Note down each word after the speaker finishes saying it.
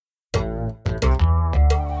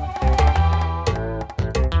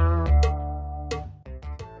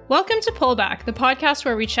Welcome to Pullback, the podcast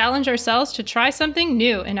where we challenge ourselves to try something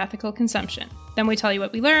new in ethical consumption. Then we tell you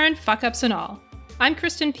what we learned, fuck-ups and all. I'm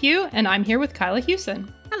Kristen Pugh, and I'm here with Kyla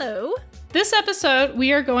Hewson. Hello. This episode,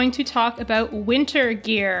 we are going to talk about winter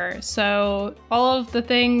gear. So all of the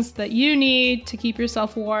things that you need to keep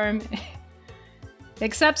yourself warm,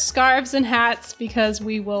 except scarves and hats, because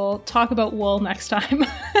we will talk about wool next time.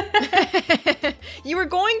 You were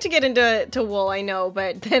going to get into wool, I know,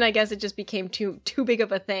 but then I guess it just became too big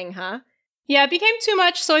of a thing, huh? Yeah, it became too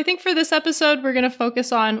much. So I think for this episode, we're going to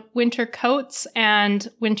focus on winter coats and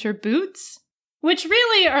winter boots, which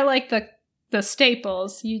really are like the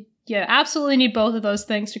staples. You absolutely need both of those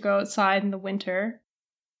things to go outside in the winter.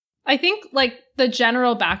 I think like the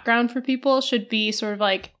general background for people should be sort of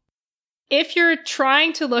like, if you're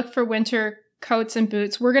trying to look for winter coats and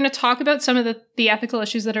boots, we're going to talk about some of the ethical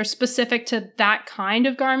issues that are specific to that kind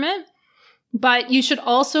of garment. But you should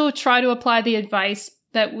also try to apply the advice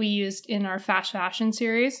that we used in our fast fashion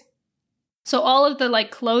series. So all of the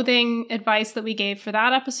like clothing advice that we gave for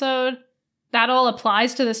that episode, that all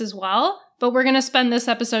applies to this as well. But we're going to spend this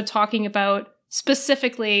episode talking about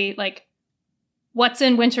specifically like what's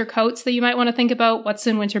in winter coats that you might want to think about, what's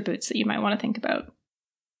in winter boots that you might want to think about.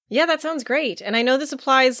 Yeah, that sounds great. And I know this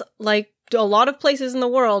applies like to a lot of places in the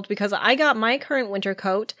world because I got my current winter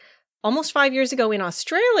coat almost 5 years ago in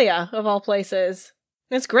Australia, of all places.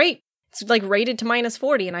 And it's great. It's like rated to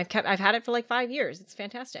 -40 and I've had it for like 5 years. It's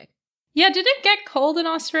fantastic. Yeah, did it get cold in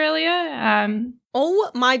Australia?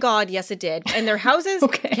 Oh my god, yes it did. And their houses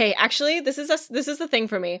Okay, actually, this is the thing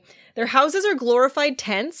for me. Their houses are glorified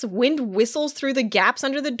tents. Wind whistles through the gaps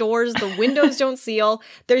under the doors. The windows don't seal.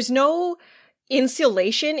 There's no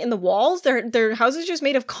insulation in the walls. Their houses are just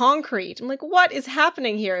made of concrete. I'm like, what is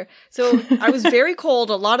happening here? So I was very cold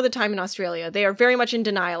a lot of the time in Australia. They are very much in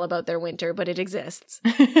denial about their winter, but it exists.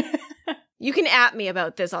 You can at me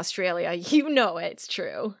about this, Australia. You know it's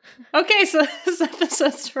true. Okay, so this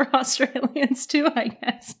episode's for Australians too, I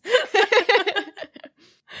guess.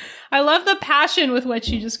 I love the passion with which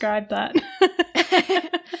you described that.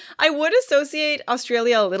 I would associate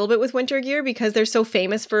Australia a little bit with winter gear because they're so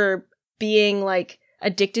famous for being like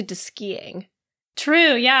addicted to skiing.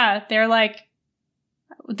 True, yeah. They're like,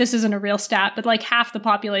 this isn't a real stat, but like half the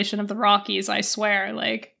population of the Rockies, I swear.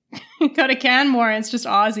 Like, go to Canmore, it's just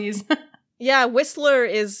Aussies. Yeah, Whistler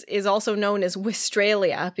is also known as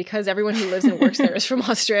Wistralia because everyone who lives and works there is from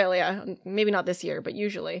Australia. Maybe not this year, but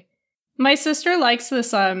usually. My sister likes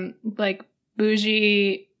this like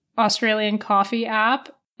bougie Australian coffee app,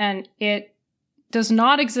 and it does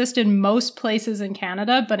not exist in most places in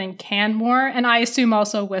Canada, but in Canmore, and I assume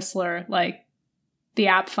also Whistler, like the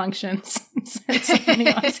app functions. There's so many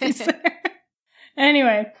Aussies there.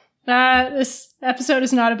 Anyway, this episode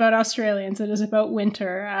is not about Australians, it is about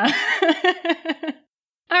winter.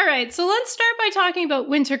 All right, so let's start by talking about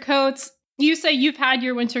winter coats. You say you've had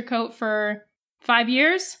your winter coat for 5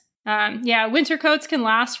 years? Yeah, winter coats can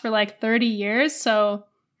last for like 30 years, so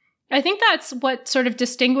I think that's what sort of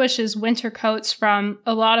distinguishes winter coats from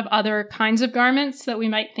a lot of other kinds of garments that we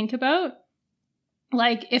might think about.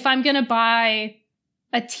 Like if I'm going to buy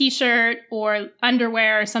a t-shirt or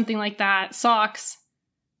underwear or something like that, socks,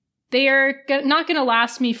 they are not going to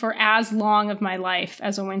last me for as long of my life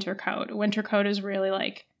as a winter coat. A winter coat is really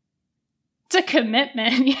like, it's a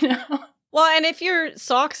commitment, you know? Well, and if your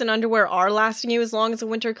socks and underwear are lasting you as long as a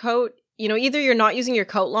winter coat, you know, either you're not using your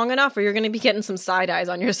coat long enough or you're going to be getting some side eyes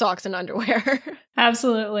on your socks and underwear.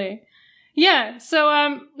 Absolutely. Yeah.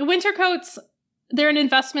 So winter coats, they're an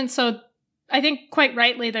investment. So I think quite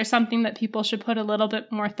rightly, they're something that people should put a little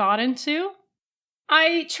bit more thought into.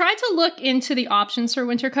 I tried to look into the options for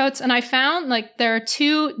winter coats, and I found like there are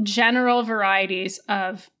two general varieties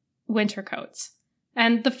of winter coats.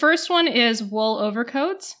 And the first one is wool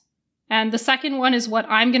overcoats. And the second one is what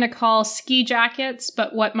I'm going to call ski jackets,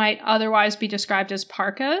 but what might otherwise be described as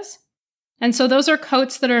parkas. And so those are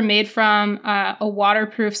coats that are made from a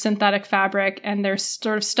waterproof synthetic fabric, and they're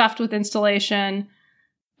sort of stuffed with insulation.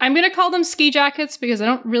 I'm going to call them ski jackets because I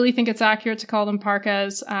don't really think it's accurate to call them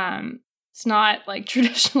parkas. It's not like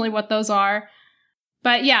traditionally what those are.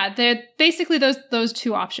 But yeah, they're basically those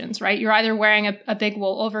two options, right? You're either wearing a big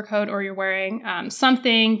wool overcoat or you're wearing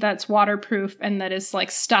something that's waterproof and that is like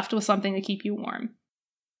stuffed with something to keep you warm.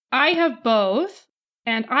 I have both,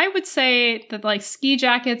 and I would say that like ski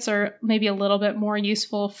jackets are maybe a little bit more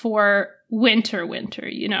useful for winter,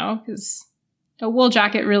 you know, because a wool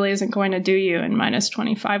jacket really isn't going to do you in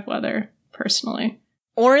 -25 weather, personally.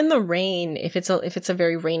 Or in the rain, if it's a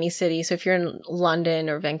very rainy city. So if you're in London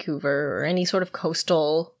or Vancouver or any sort of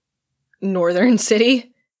coastal northern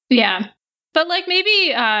city. Yeah. But like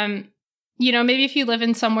maybe maybe if you live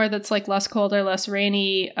in somewhere that's like less cold or less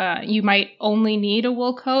rainy, you might only need a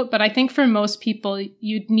wool coat. But I think for most people,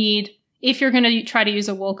 you'd need, if you're going to try to use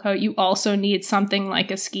a wool coat, you also need something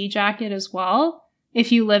like a ski jacket as well,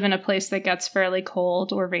 if you live in a place that gets fairly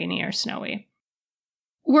cold or rainy or snowy.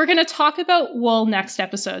 We're going to talk about wool next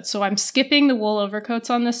episode, so I'm skipping the wool overcoats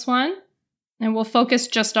on this one, and we'll focus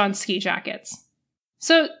just on ski jackets.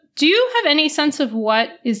 So, do you have any sense of what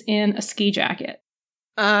is in a ski jacket?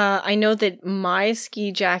 I know that my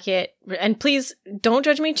ski jacket, and please don't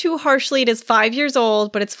judge me too harshly, it is 5 years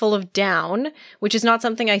old, but it's full of down, which is not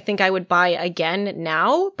something I think I would buy again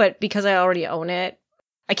now, but because I already own it,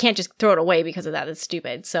 I can't just throw it away because of that. It's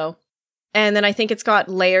stupid. So, and then I think it's got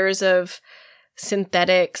layers of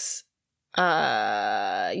synthetics,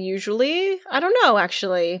 usually. I don't know,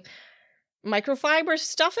 actually. Microfiber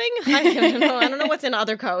stuffing? I don't know what's in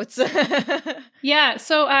other coats. Yeah,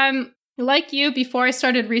 so like you, before I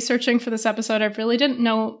started researching for this episode, I really didn't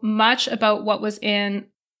know much about what was in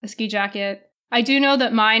a ski jacket. I do know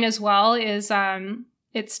that mine as well is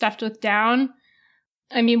it's stuffed with down.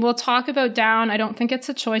 I mean, we'll talk about down. I don't think it's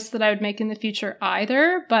a choice that I would make in the future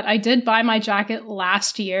either, but I did buy my jacket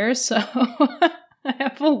last year, so I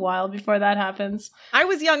have a while before that happens. I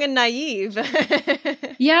was young and naive.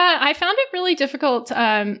 Yeah, I found it really difficult.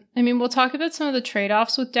 I mean, we'll talk about some of the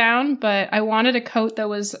trade-offs with down, but I wanted a coat that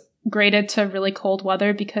was graded to really cold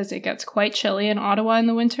weather because it gets quite chilly in Ottawa in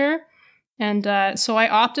the winter. And so I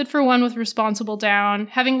opted for one with responsible down.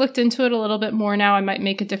 Having looked into it a little bit more now, I might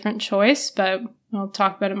make a different choice, but I'll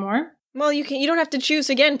talk about it more. Well, you don't have to choose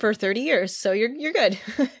again for 30 years, so you're good.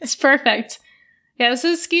 It's perfect. Yeah,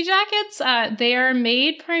 so ski jackets, they are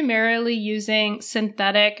made primarily using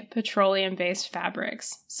synthetic petroleum-based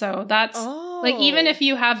fabrics. So that's, like, even if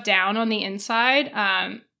you have down on the inside,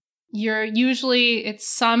 it's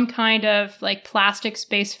some kind of, like,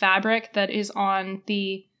 plastics-based fabric that is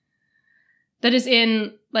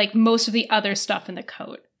in, like, most of the other stuff in the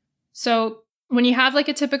coat. So when you have, like,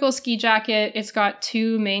 a typical ski jacket, it's got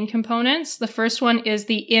two main components. The first one is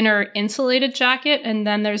the inner insulated jacket, and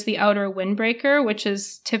then there's the outer windbreaker, which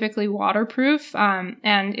is typically waterproof,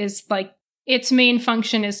 and is, like, its main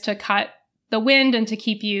function is to cut the wind and to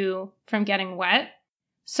keep you from getting wet.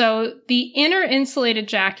 So the inner insulated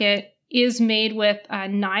jacket is made with a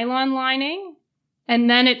nylon lining, and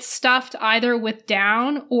then it's stuffed either with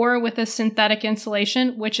down or with a synthetic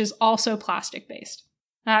insulation, which is also plastic-based.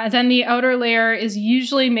 Then the outer layer is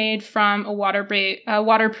usually made from a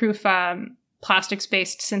waterproof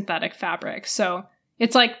plastics-based synthetic fabric. So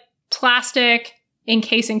it's like plastic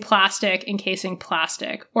encasing plastic encasing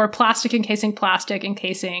plastic, or plastic encasing plastic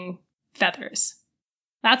encasing feathers.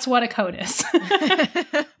 That's what a coat is.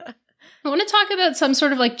 I want to talk about some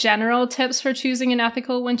sort of like general tips for choosing an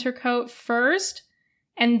ethical winter coat first.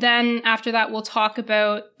 And then after that, we'll talk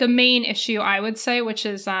about the main issue, I would say, which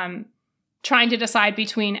is trying to decide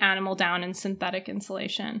between animal down and synthetic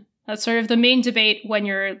insulation. That's sort of the main debate when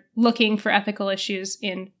you're looking for ethical issues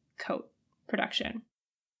in coat production.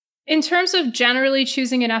 In terms of generally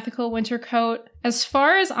choosing an ethical winter coat, as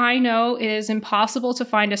far as I know, it is impossible to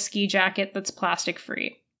find a ski jacket that's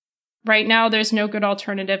plastic-free. Right now, there's no good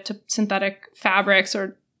alternative to synthetic fabrics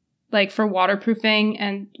or like for waterproofing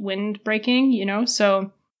and wind breaking,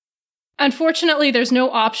 so unfortunately, there's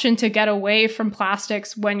no option to get away from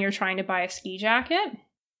plastics when you're trying to buy a ski jacket.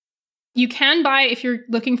 You can buy, if you're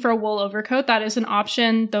looking for a wool overcoat, that is an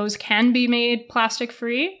option. Those can be made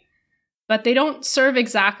plastic-free, but they don't serve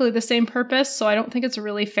exactly the same purpose, so I don't think it's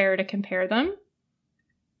really fair to compare them.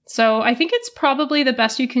 So I think it's probably the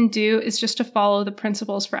best you can do is just to follow the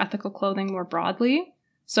principles for ethical clothing more broadly.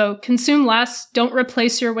 So consume less, don't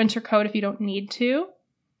replace your winter coat if you don't need to.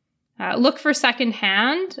 Look for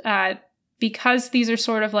secondhand. Because these are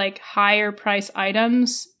sort of like higher price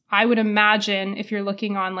items, I would imagine if you're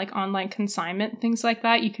looking on like online consignment, things like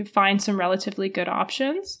that, you could find some relatively good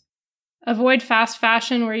options. Avoid fast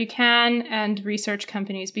fashion where you can and research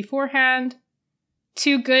companies beforehand.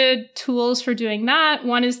 Two good tools for doing that.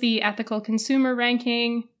 One is the ethical consumer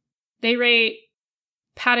ranking. They rate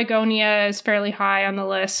Patagonia is fairly high on the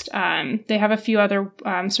list. They have a few other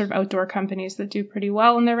sort of outdoor companies that do pretty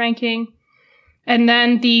well in their ranking. And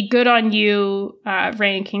then the Good On You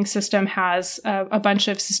ranking system has a bunch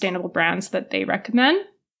of sustainable brands that they recommend.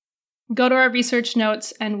 Go to our research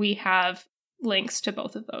notes and we have links to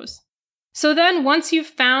both of those. So then once you've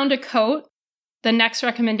found a coat, the next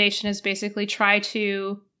recommendation is basically try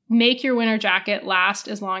to make your winter jacket last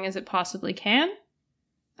as long as it possibly can.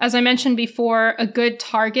 As I mentioned before, a good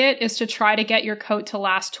target is to try to get your coat to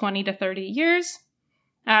last 20 to 30 years.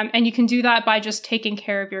 And you can do that by just taking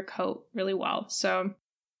care of your coat really well. So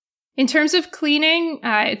In terms of cleaning,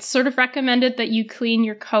 it's sort of recommended that you clean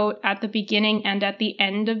your coat at the beginning and at the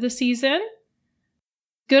end of the season.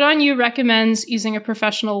 Good On You recommends using a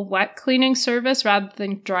professional wet cleaning service rather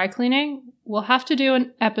than dry cleaning. We'll have to do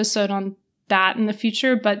an episode on that in the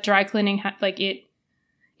future, but dry cleaning, it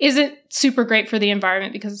isn't super great for the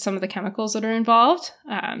environment because of some of the chemicals that are involved.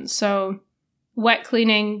 So wet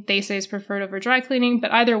cleaning, they say, is preferred over dry cleaning,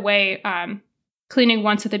 but either way, cleaning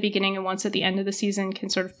once at the beginning and once at the end of the season can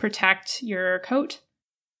sort of protect your coat.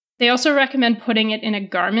 They also recommend putting it in a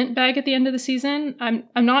garment bag at the end of the season.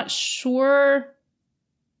 I'm not sure.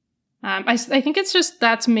 I think it's just,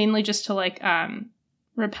 that's mainly just to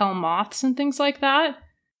repel moths and things like that.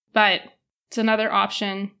 But it's another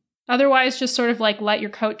option. Otherwise, just sort of let your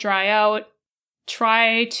coat dry out.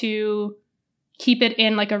 Try to keep it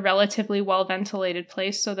in a relatively well-ventilated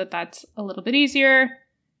place so that that's a little bit easier.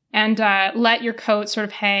 And let your coat sort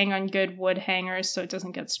of hang on good wood hangers so it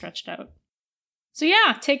doesn't get stretched out. So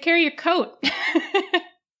yeah, take care of your coat.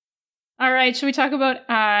 All right, should we talk about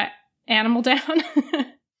Animal Down?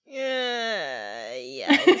 Yes.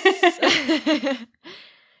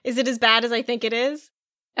 Is it as bad as I think it is?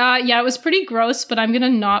 Yeah, it was pretty gross, but I'm going to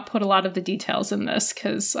not put a lot of the details in this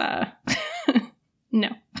because, no.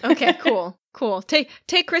 Okay, cool.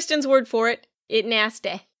 Take Kristen's word for it. It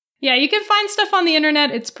nasty. Yeah, you can find stuff on the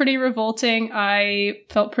internet. It's pretty revolting. I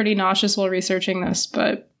felt pretty nauseous while researching this,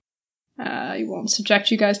 but I won't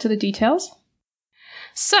subject you guys to the details.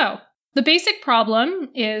 So, the basic problem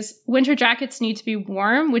is winter jackets need to be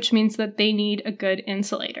warm, which means that they need a good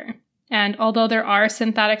insulator. And although there are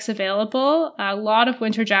synthetics available, a lot of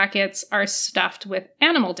winter jackets are stuffed with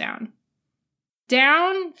animal down.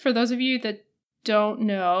 Down, for those of you that don't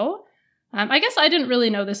know, I guess I didn't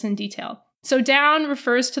really know this in detail. So down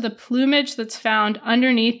refers to the plumage that's found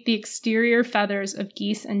underneath the exterior feathers of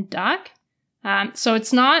geese and duck. So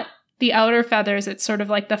it's not the outer feathers, it's sort of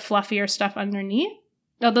like the fluffier stuff underneath,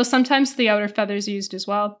 although sometimes the outer feathers are used as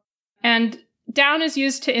well. And down is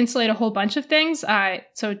used to insulate a whole bunch of things,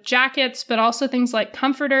 so jackets, but also things like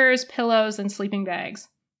comforters, pillows, and sleeping bags.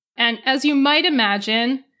 And as you might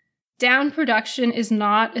imagine, down production is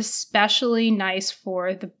not especially nice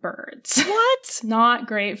for the birds. What? Not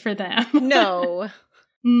great for them. No.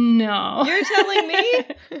 No. You're telling me?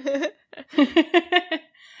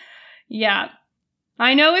 Yeah.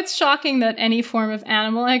 I know it's shocking that any form of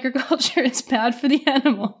animal agriculture is bad for the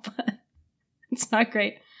animal, but it's not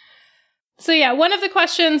great. So yeah, one of the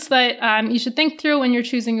questions that you should think through when you're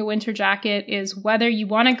choosing a winter jacket is whether you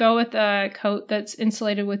want to go with a coat that's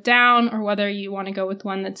insulated with down or whether you want to go with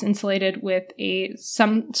one that's insulated with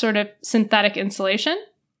some sort of synthetic insulation.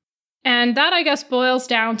 And that, I guess, boils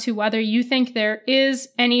down to whether you think there is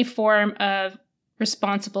any form of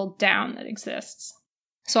responsible down that exists.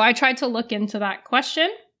 So I tried to look into that question.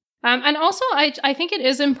 And also, I think it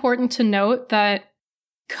is important to note that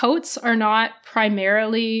coats are not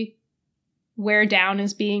primarily where down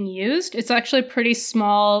is being used. It's actually a pretty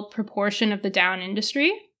small proportion of the down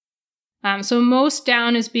industry. So most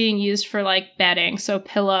down is being used for bedding, so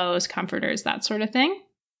pillows, comforters, that sort of thing.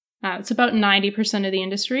 It's about 90% of the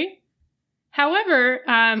industry. However,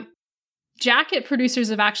 jacket producers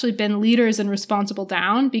have actually been leaders in responsible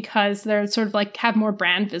down because they're sort of have more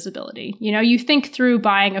brand visibility. You know, you think through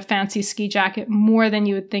buying a fancy ski jacket more than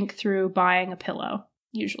you would think through buying a pillow,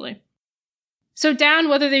 usually. So down,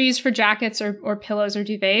 whether they're used for jackets or pillows or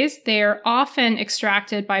duvets, they are often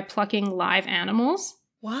extracted by plucking live animals.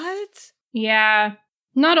 What? Yeah.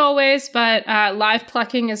 Not always, but live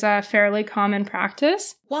plucking is a fairly common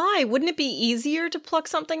practice. Why? Wouldn't it be easier to pluck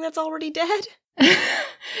something that's already dead?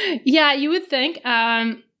 Yeah, you would think.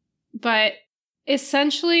 But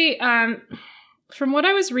essentially, from what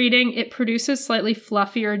I was reading, it produces slightly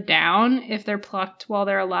fluffier down if they're plucked while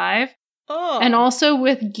they're alive. Oh. And also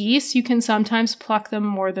with geese, you can sometimes pluck them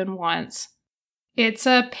more than once. It's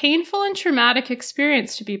a painful and traumatic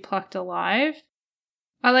experience to be plucked alive.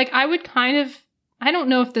 I would I don't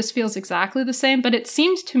know if this feels exactly the same, but it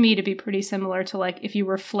seems to me to be pretty similar to if you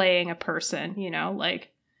were flaying a person,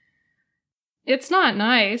 it's not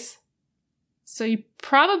nice. So you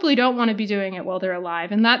probably don't want to be doing it while they're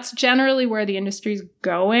alive. And that's generally where the industry's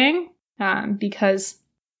going, because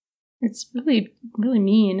it's really, really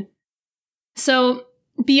mean. So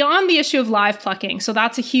beyond the issue of live plucking, so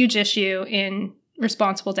that's a huge issue in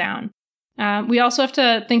responsible down. We also have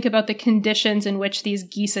to think about the conditions in which these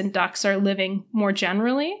geese and ducks are living more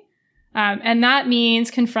generally. And that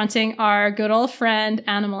means confronting our good old friend,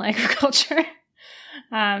 animal agriculture.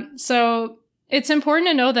 So it's important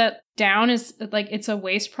to know that down is it's a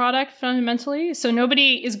waste product fundamentally. So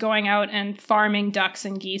nobody is going out and farming ducks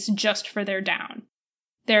and geese just for their down.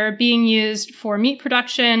 they're being used for meat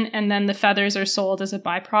production, and then the feathers are sold as a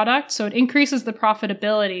byproduct. So it increases the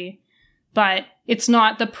profitability, but it's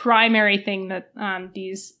not the primary thing that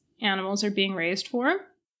these animals are being raised for.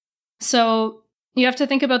 So you have to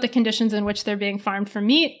think about the conditions in which they're being farmed for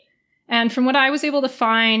meat. And from what I was able to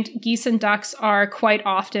find, geese and ducks are quite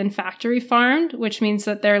often factory farmed, which means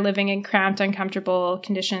that they're living in cramped, uncomfortable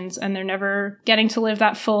conditions, and they're never getting to live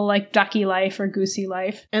that full, like, ducky life or goosey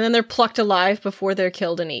life. And then they're plucked alive before they're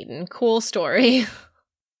killed and eaten. Cool story.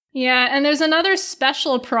 Yeah, and there's another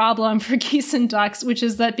special problem for geese and ducks, which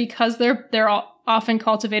is that because they're often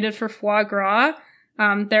cultivated for foie gras,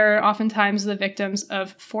 they're oftentimes the victims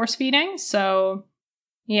of force feeding. So,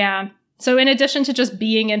 yeah. So in addition to just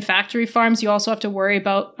being in factory farms, you also have to worry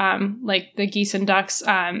about, like, the geese and ducks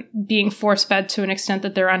being force-fed to an extent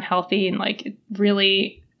that they're unhealthy and, like,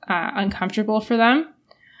 really uncomfortable for them.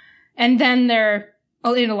 And then they're,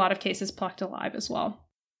 in a lot of cases, plucked alive as well.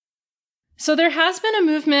 So there has been a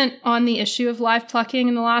movement on the issue of live plucking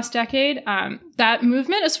in the last decade. That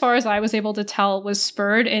movement, as far as I was able to tell, was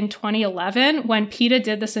spurred in 2011 when PETA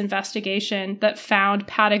did this investigation that found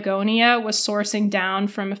Patagonia was sourcing down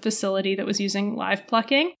from a facility that was using live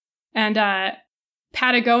plucking. And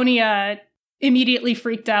Patagonia immediately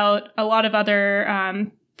freaked out. A lot of other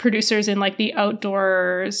producers in, like, the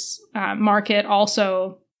outdoors market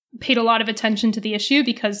also paid a lot of attention to the issue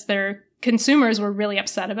because their consumers were really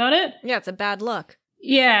upset about it. Yeah, it's a bad look.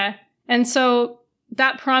 Yeah. And so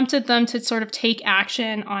that prompted them to sort of take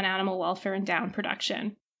action on animal welfare and down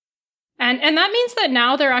production. And that means that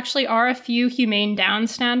now there actually are a few humane down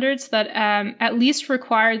standards that at least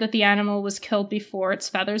require that the animal was killed before its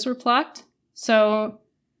feathers were plucked. So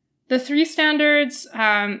the 3 standards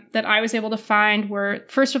that I was able to find were,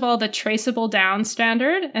 first of all, the traceable down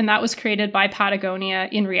standard, and that was created by Patagonia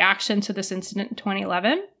in reaction to this incident in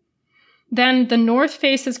 2011. Then the North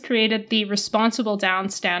Face has created the responsible down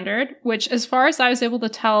standard, which, as far as I was able to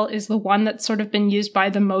tell, is the one that's sort of been used by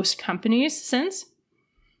the most companies since.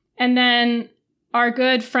 And then our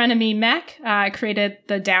good frenemy MEC created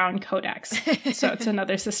the Down Codex. So it's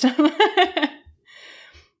another system.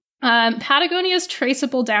 Patagonia's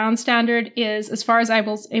traceable down standard is, as far as I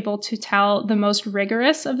was able to tell, the most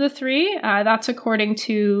rigorous of the 3. That's according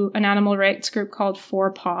to an animal rights group called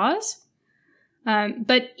 4 Paws.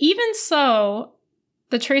 But even so,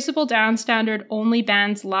 the traceable down standard only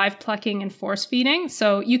bans live plucking and force feeding.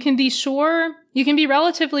 So you can be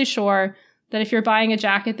relatively sure that if you're buying a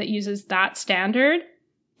jacket that uses that standard,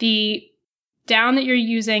 the down that you're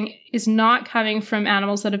using is not coming from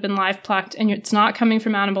animals that have been live plucked, and it's not coming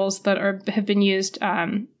from animals that have been used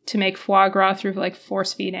to make foie gras through, like,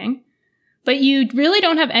 force feeding. But you really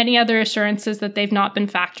don't have any other assurances that they've not been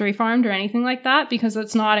factory farmed or anything like that, because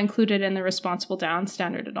it's not included in the responsible down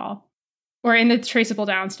standard at all, or in the traceable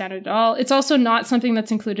down standard at all. It's also not something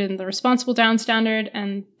that's included in the responsible down standard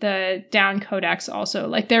and the Down Codex also.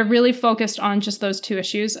 Like, they're really focused on just those 2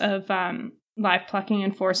 issues of live plucking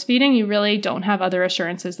and force feeding. You really don't have other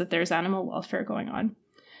assurances that there's animal welfare going on.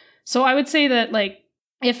 So I would say that, like,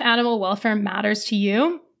 if animal welfare matters to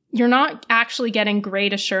you, you're not actually getting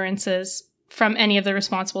great assurances from any of the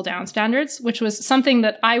responsible down standards, which was something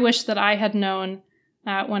that I wish that I had known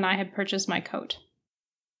when I had purchased my coat.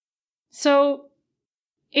 So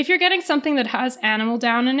if you're getting something that has animal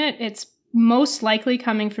down in it, it's most likely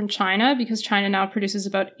coming from China, because China now produces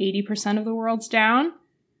about 80% of the world's down.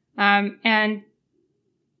 And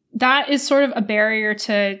that is sort of a barrier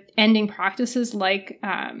to ending practices like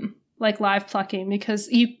live plucking,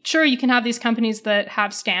 because you can have these companies that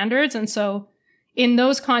have standards, and so in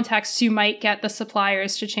those contexts, you might get the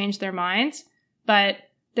suppliers to change their minds, but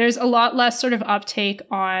there's a lot less sort of uptake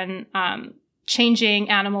on changing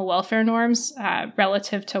animal welfare norms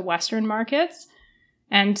relative to Western markets.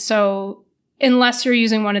 And so unless you're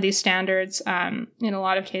using one of these standards, in a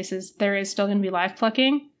lot of cases, there is still going to be live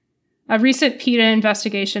plucking. A recent PETA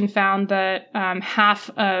investigation found that half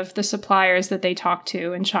of the suppliers that they talked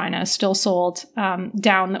to in China still sold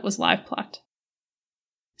down that was live plucked.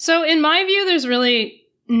 So in my view, there's really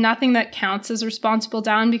nothing that counts as responsible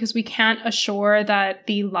down, because we can't assure that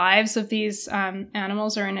the lives of these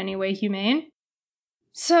animals are in any way humane.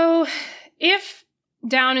 So if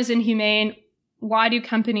down is inhumane, why do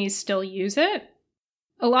companies still use it?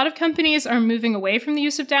 A lot of companies are moving away from the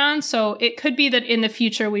use of down, so it could be that in the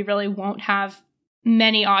future we really won't have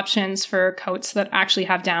many options for coats that actually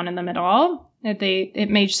have down in them at all. It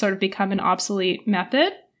may sort of become an obsolete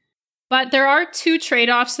method. But there are 2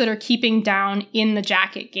 trade-offs that are keeping down in the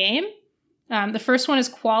jacket game. The first one is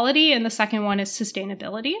quality, and the second one is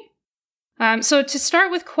sustainability. So to start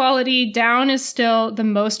with quality, down is still the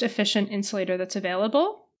most efficient insulator that's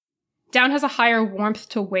available. Down has a higher warmth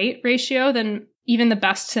to weight ratio than even the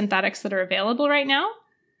best synthetics that are available right now.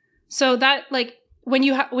 So that, like, when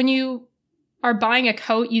you are buying a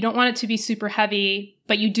coat, you don't want it to be super heavy,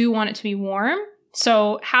 but you do want it to be warm.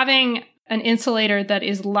 So having an insulator that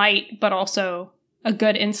is light, but also a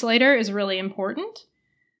good insulator is really important.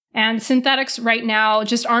 And synthetics right now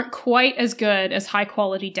just aren't quite as good as high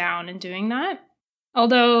quality down in doing that.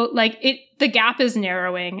 Although, like, the gap is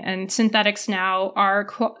narrowing, and synthetics now are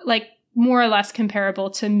more or less comparable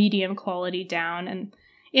to medium quality down. And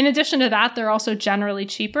in addition to that, they're also generally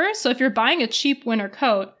cheaper. So if you're buying a cheap winter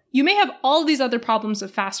coat, you may have all these other problems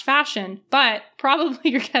of fast fashion, but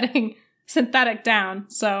probably you're getting synthetic down.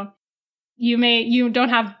 So you don't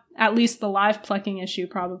have at least the live plucking issue,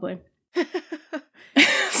 probably.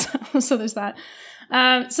 So there's that.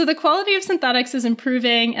 So the quality of synthetics is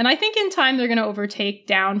improving, and I think in time they're going to overtake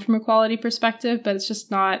down from a quality perspective, but it's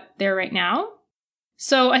just not there right now.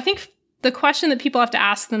 So I think the question that people have to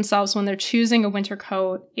ask themselves when they're choosing a winter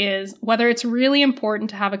coat is whether it's really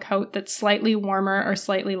important to have a coat that's slightly warmer or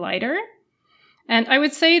slightly lighter. And I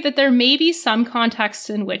would say that there may be some contexts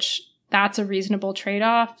in which that's a reasonable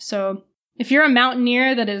trade-off. So if you're a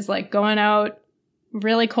mountaineer that is like going out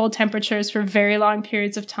really cold temperatures for very long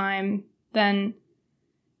periods of time, then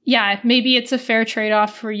yeah, maybe it's a fair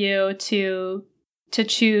trade-off for you to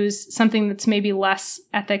choose something that's maybe less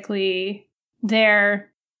ethically there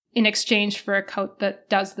in exchange for a coat that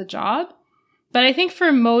does the job. But I think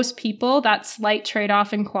for most people, that slight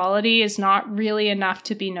trade-off in quality is not really enough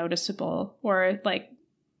to be noticeable, or like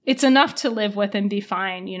it's enough to live with and be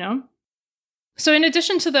fine, you know? So in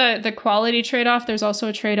addition to the quality trade-off, there's also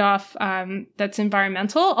a trade-off that's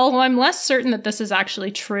environmental. Although I'm less certain that this is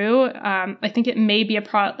actually true. I think it may be a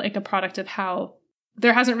product of how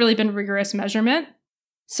there hasn't really been rigorous measurement.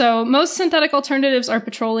 So most synthetic alternatives are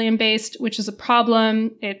petroleum-based, which is a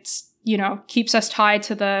problem. It's, keeps us tied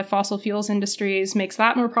to the fossil fuels industries, makes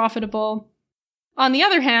that more profitable. On the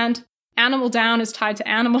other hand, animal down is tied to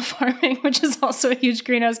animal farming, which is also a huge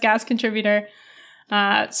greenhouse gas contributor.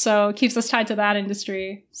 So it keeps us tied to that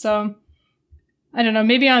industry. So I don't know,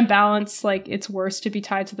 maybe on balance, like it's worse to be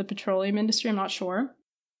tied to the petroleum industry. I'm not sure.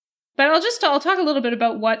 But I'll talk a little bit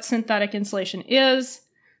about what synthetic insulation is.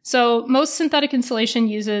 So most synthetic insulation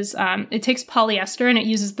uses, it takes polyester and it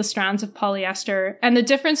uses the strands of polyester. And the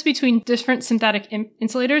difference between different synthetic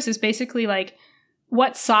insulators is basically like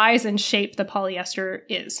what size and shape the polyester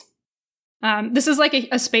is. This is like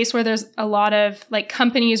a space where there's a lot of like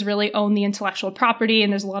companies really own the intellectual property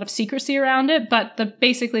and there's a lot of secrecy around it. But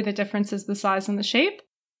basically the difference is the size and the shape.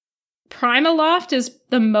 PrimaLoft is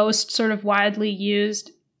the most sort of widely used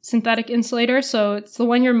synthetic insulator, so it's the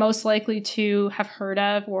one you're most likely to have heard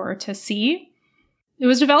of or to see. It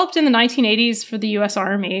was developed in the 1980s for the US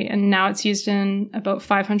Army, and now it's used in about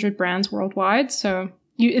 500 brands worldwide, so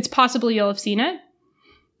it's possible you'll have seen it.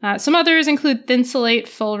 Some others include Thinsulate,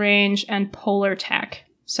 Full Range, and Polartec.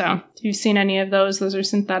 So if you've seen any of those are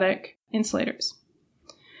synthetic insulators.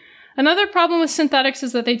 Another problem with synthetics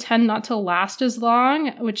is that they tend not to last as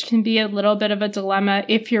long, which can be a little bit of a dilemma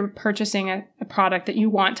if you're purchasing a product that you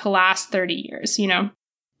want to last 30 years.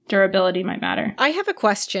 Durability might matter. I have a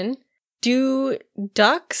question. Do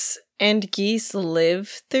ducks and geese live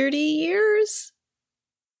 30 years?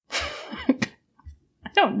 I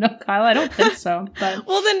don't know, Kyle. I don't think so. But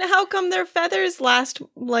well, then how come their feathers last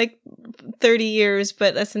like 30 years,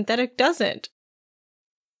 but a synthetic doesn't?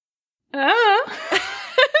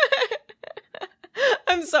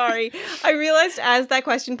 I'm sorry. I realized as that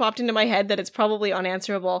question popped into my head that it's probably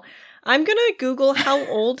unanswerable. I'm gonna Google how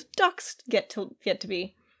old ducks get to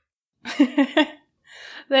be.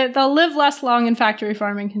 They'll live less long in factory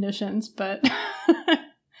farming conditions, but I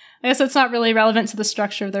guess it's not really relevant to the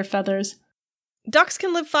structure of their feathers. Ducks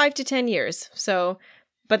can live 5 to 10 years,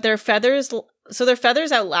 but their feathers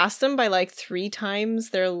outlast them by like 3 times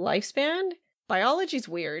their lifespan. Biology's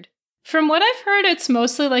weird. From what I've heard, it's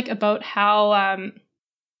mostly like about how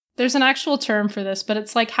there's an actual term for this, but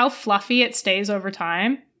it's like how fluffy it stays over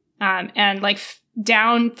time, and like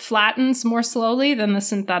down flattens more slowly than the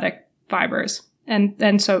synthetic fibers,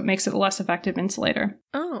 and so it makes it a less effective insulator.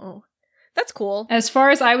 Oh, that's cool. As far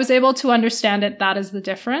as I was able to understand it, that is the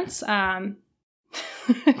difference.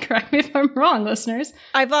 Correct me if I'm wrong, listeners.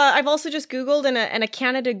 I've also just Googled, and a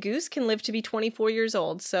Canada goose can live to be 24 years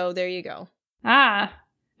old. So there you go. Ah.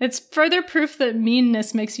 It's further proof that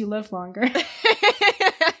meanness makes you live longer.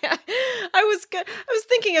 I was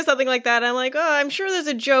thinking of something like that. I'm like, oh, I'm sure there's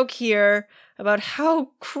a joke here about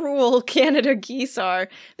how cruel Canada geese are.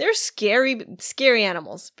 They're scary, scary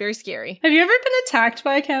animals. Very scary. Have you ever been attacked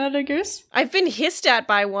by a Canada goose? I've been hissed at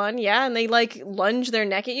by one, yeah, and they like lunge their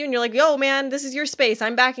neck at you and you're like, yo, man, this is your space.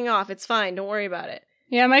 I'm backing off. It's fine. Don't worry about it.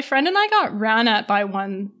 Yeah, my friend and I got ran at by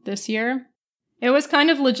one this year. It was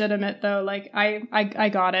kind of legitimate though. Like I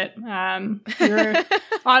got it.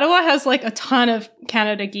 Ottawa has like a ton of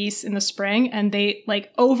Canada geese in the spring and they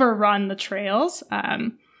like overrun the trails.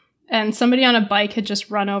 And somebody on a bike had just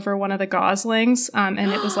run over one of the goslings, and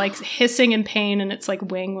it was like hissing in pain and its like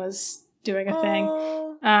wing was doing a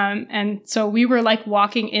thing. And so we were like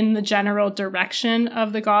walking in the general direction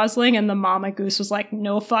of the gosling and the mama goose was like,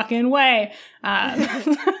 no fucking way.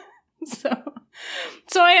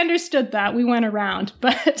 So I understood that. We went around,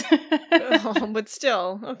 but... but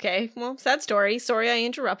still, okay. Well, sad story. Sorry I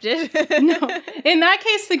interrupted. No, in that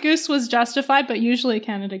case, the goose was justified, but usually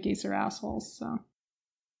Canada geese are assholes, so...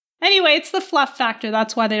 Anyway, it's the fluff factor.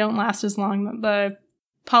 That's why they don't last as long. The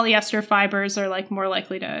polyester fibers are like more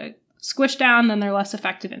likely to squish down, then they're less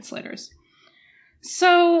effective insulators.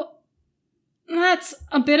 So that's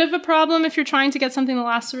a bit of a problem if you're trying to get something that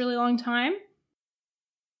lasts a really long time.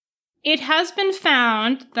 It has been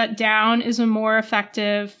found that down is a more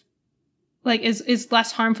effective, like is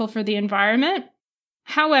less harmful for the environment.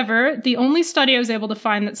 However, the only study I was able to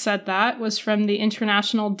find that said that was from the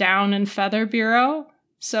International Down and Feather Bureau.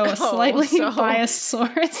 So a slightly biased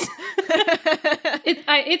source.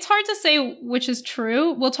 It's hard to say which is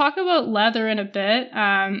true. We'll talk about leather in a bit.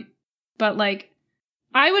 But like,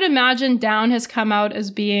 I would imagine down has come out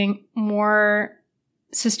as being more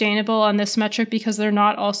sustainable on this metric because they're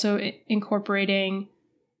not also incorporating,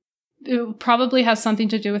 it probably has something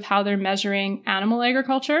to do with how they're measuring animal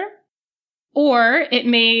agriculture. Or it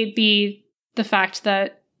may be the fact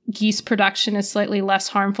that geese production is slightly less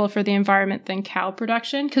harmful for the environment than cow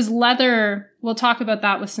production. Because leather, we'll talk about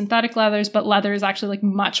that with synthetic leathers, but leather is actually like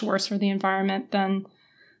much worse for the environment than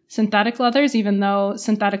synthetic leathers, even though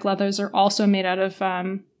synthetic leathers are also made out of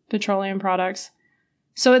petroleum products.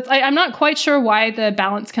 So I'm not quite sure why the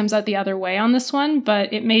balance comes out the other way on this one,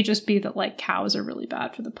 but it may just be that like cows are really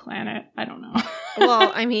bad for the planet. I don't know.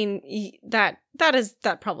 Well, I mean, that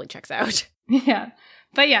probably checks out. Yeah.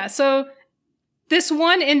 But yeah, so this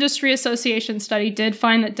one industry association study did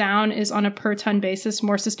find that down is on a per ton basis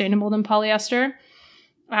more sustainable than polyester.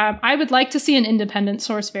 I would like to see an independent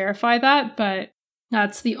source verify that, but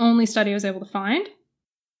that's the only study I was able to find.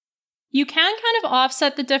 You can kind of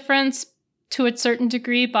offset the difference to a certain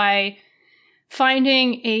degree by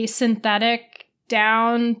finding a synthetic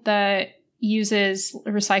down that uses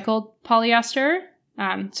recycled polyester.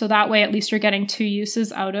 So that way, at least you're getting two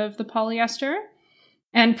uses out of the polyester.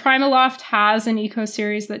 And Primaloft has an eco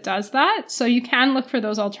series that does that. So you can look for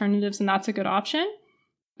those alternatives and that's a good option.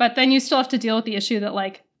 But then you still have to deal with the issue that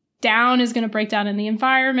like down is going to break down in the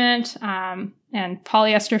environment. And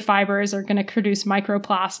polyester fibers are going to produce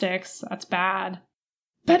microplastics. That's bad.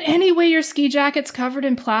 But anyway, your ski jacket's covered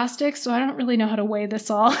in plastic. So I don't really know how to weigh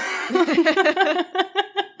this all.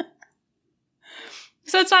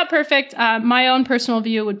 So it's not perfect. My own personal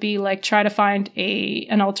view would be like try to find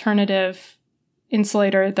an alternative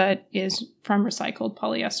insulator that is from recycled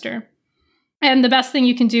polyester. And the best thing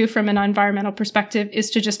you can do from an environmental perspective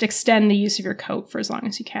is to just extend the use of your coat for as long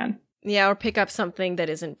as you can. Yeah, or pick up something that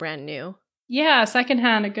isn't brand new. Yeah,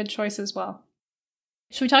 secondhand, a good choice as well.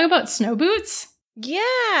 Should we talk about snow boots?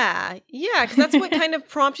 Yeah, because that's what kind of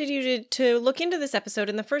prompted you to look into this episode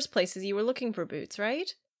in the first place, is you were looking for boots,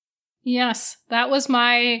 right? Yes, that was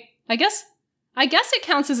my, I guess it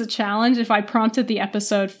counts as a challenge if I prompted the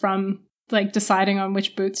episode from like deciding on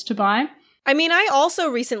which boots to buy. I mean, I also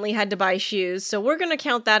recently had to buy shoes, so we're going to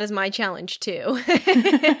count that as my challenge too.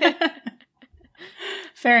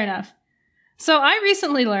 Fair enough. So I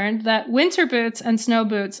recently learned that winter boots and snow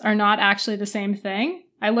boots are not actually the same thing.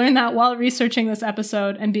 I learned that while researching this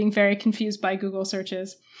episode and being very confused by Google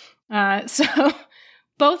searches. So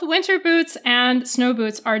both winter boots and snow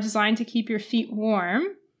boots are designed to keep your feet warm.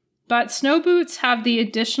 But snow boots have the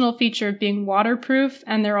additional feature of being waterproof,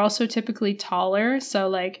 and they're also typically taller. So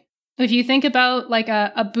like if you think about like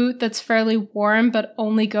a boot that's fairly warm but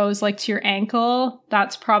only goes like to your ankle,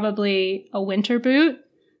 that's probably a winter boot.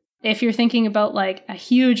 If you're thinking about like a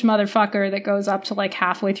huge motherfucker that goes up to like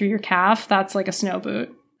halfway through your calf, that's like a snow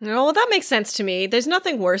boot. Oh, well, that makes sense to me. There's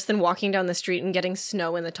nothing worse than walking down the street and getting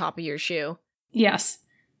snow in the top of your shoe. Yes,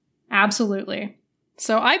 absolutely.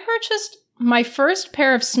 So I purchased my first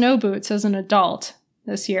pair of snow boots as an adult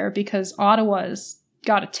this year because Ottawa's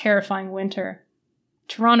got a terrifying winter.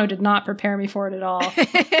 Toronto did not prepare me for it at all.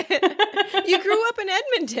 You grew up in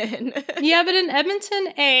Edmonton. Yeah, but in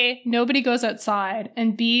Edmonton, A, nobody goes outside,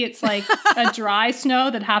 and B, it's like a dry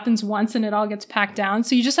snow that happens once and it all gets packed down,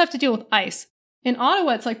 so you just have to deal with ice. In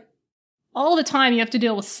Ottawa, it's like all the time you have to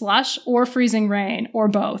deal with slush or freezing rain or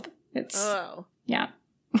both. Yeah.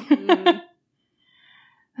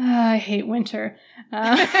 I hate winter.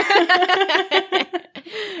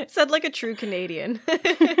 Said like a true Canadian.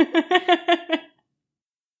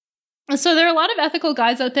 So there are a lot of ethical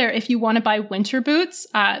guides out there if you want to buy winter boots.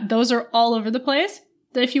 Those are all over the place.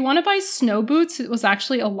 But if you want to buy snow boots, it was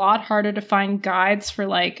actually a lot harder to find guides for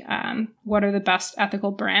like what are the best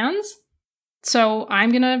ethical brands. So I'm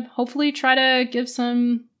going to hopefully try to give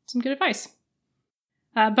some good advice.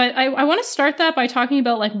 But I want to start that by talking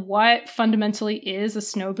about like what fundamentally is a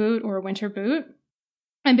snow boot or a winter boot.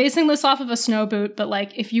 I'm basing this off of a snow boot, but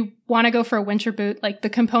like if you want to go for a winter boot, like the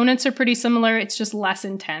components are pretty similar. It's just less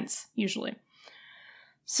intense usually.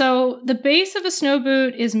 So the base of a snow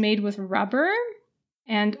boot is made with rubber.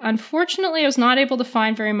 And unfortunately, I was not able to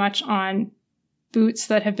find very much on boots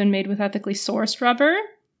that have been made with ethically sourced rubber.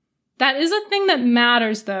 That is a thing that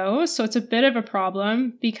matters though. So it's a bit of a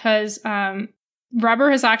problem because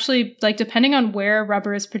rubber has actually, like depending on where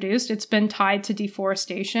rubber is produced, it's been tied to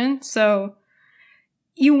deforestation. So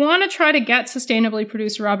you want to try to get sustainably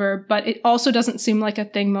produced rubber, but it also doesn't seem like a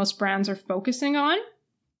thing most brands are focusing on.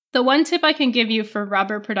 The one tip I can give you for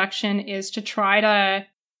rubber production is to try to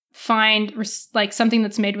find like something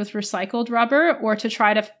that's made with recycled rubber, or to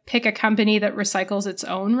try to pick a company that recycles its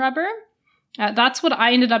own rubber. That's what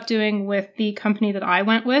I ended up doing with the company that I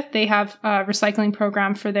went with. They have a recycling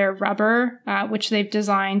program for their rubber, which they've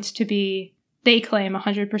designed to be, they claim,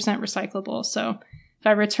 100% recyclable. So if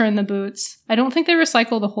I return the boots, I don't think they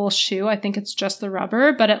recycle the whole shoe. I think it's just the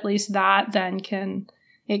rubber, but at least that then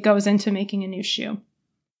it goes into making a new shoe.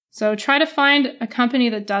 So try to find a company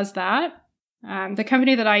that does that. The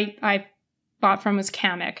company that I bought from was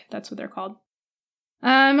Kamiq. That's what they're called.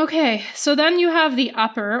 Okay, so then you have the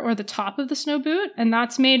upper or the top of the snow boot, and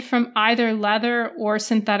that's made from either leather or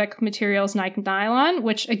synthetic materials like nylon,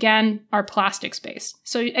 which again are plastics based.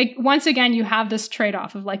 So once again, you have this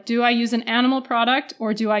trade-off of like, do I use an animal product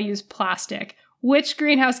or do I use plastic? Which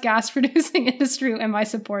greenhouse gas producing industry am I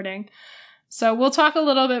supporting? So we'll talk a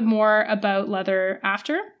little bit more about leather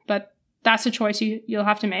after, but that's a choice you'll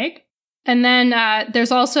have to make. And then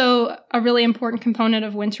there's also a really important component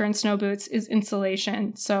of winter and snow boots is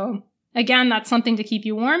insulation. So again, that's something to keep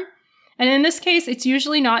you warm. And in this case, it's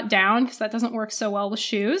usually not down because that doesn't work so well with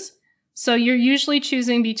shoes. So you're usually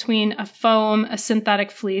choosing between a foam, a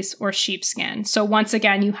synthetic fleece, or sheepskin. So once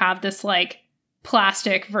again, you have this like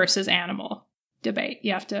plastic versus animal debate.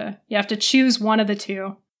 You have to choose one of the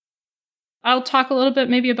two. I'll talk a little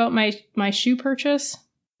bit maybe about my shoe purchase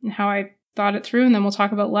and how I thought it through, and then we'll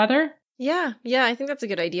talk about leather. Yeah, I think that's a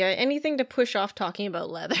good idea. Anything to push off talking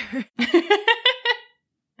about leather.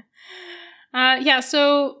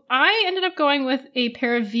 So I ended up going with a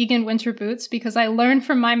pair of vegan winter boots because I learned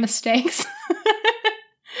from my mistakes.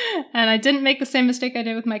 And I didn't make the same mistake I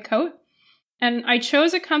did with my coat. And I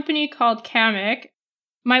chose a company called Kamiq.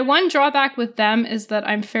 My one drawback with them is that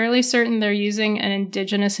I'm fairly certain they're using an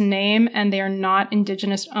indigenous name and they are not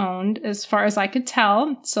indigenous owned as far as I could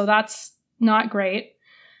tell. So that's not great.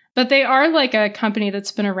 But they are like a company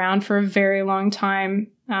that's been around for a very long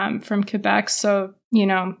time from Quebec. So,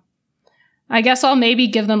 I guess I'll maybe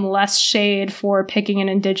give them less shade for picking an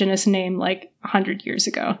indigenous name like 100 years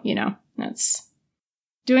ago. That's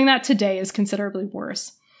doing that today is considerably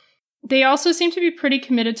worse. They also seem to be pretty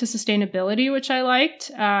committed to sustainability, which I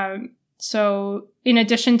liked. So in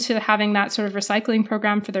addition to having that sort of recycling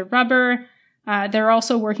program for their rubber, they're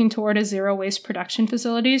also working toward a zero waste production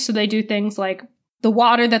facility. So they do things like the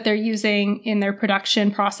water that they're using in their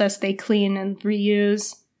production process, they clean and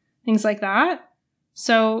reuse, things like that.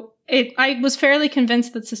 So I was fairly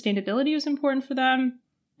convinced that sustainability was important for them.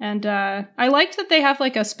 And I liked that they have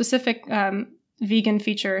like a specific vegan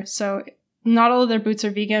feature. So not all of their boots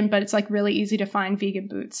are vegan, but it's like really easy to find vegan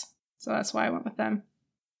boots. So that's why I went with them.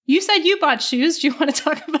 You said you bought shoes. Do you want to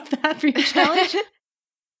talk about that for your challenge?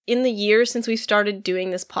 In the years since we started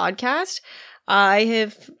doing this podcast, I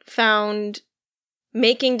have found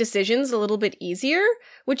making decisions a little bit easier,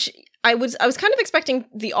 which I was kind of expecting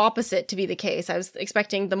the opposite to be the case. I was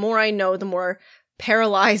expecting the more I know, the more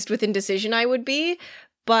paralyzed with indecision I would be.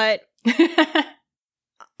 But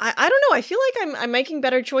I don't know. I feel like I'm making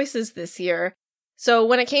better choices this year. So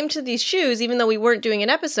when it came to these shoes, even though we weren't doing an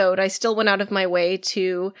episode, I still went out of my way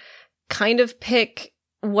to kind of pick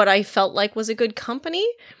what I felt like was a good company.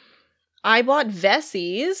 I bought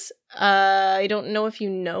Vessies. I don't know if you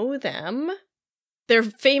know them. They're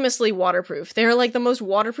famously waterproof. They're like the most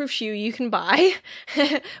waterproof shoe you can buy,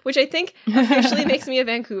 which I think officially makes me a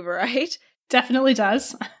Vancouverite. Definitely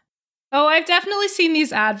does. Oh, I've definitely seen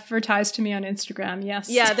these advertised to me on Instagram, yes.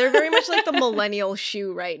 Yeah, they're very much like the millennial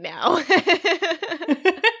shoe right now.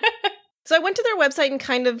 So I went to their website and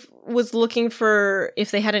kind of was looking for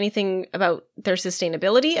if they had anything about their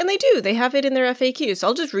sustainability, and they do. They have it in their FAQ. So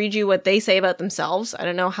I'll just read you what they say about themselves. I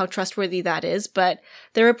don't know how trustworthy that is, but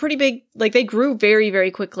they're a pretty big, like they grew very, very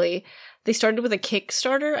quickly. They started with a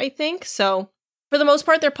Kickstarter, I think. So for the most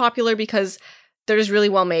part, they're popular because they're just really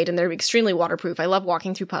well made and they're extremely waterproof. I love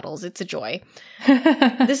walking through puddles. It's a joy.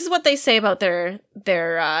 This is what they say about their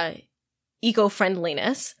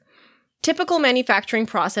eco-friendliness. Typical manufacturing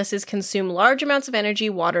processes consume large amounts of energy,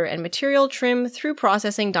 water, and material trim through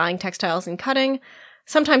processing, dyeing textiles, and cutting.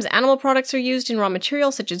 Sometimes animal products are used in raw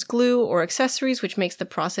materials such as glue or accessories, which makes the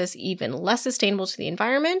process even less sustainable to the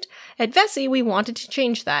environment. At Vessi, we wanted to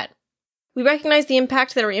change that. We recognize the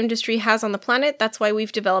impact that our industry has on the planet. That's why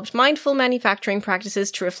we've developed mindful manufacturing practices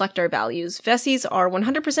to reflect our values. Vessis are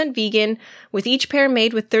 100% vegan, with each pair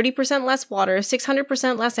made with 30% less water,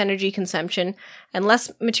 600% less energy consumption, and less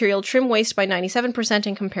material trim waste by 97%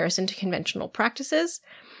 in comparison to conventional practices.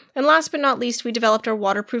 And last but not least, we developed our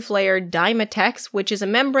waterproof layer Dymatex, which is a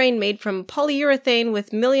membrane made from polyurethane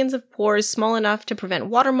with millions of pores small enough to prevent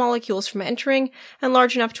water molecules from entering and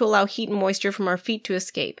large enough to allow heat and moisture from our feet to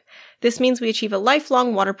escape. This means we achieve a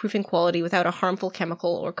lifelong waterproofing quality without a harmful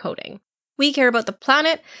chemical or coating. We care about the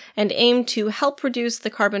planet and aim to help reduce the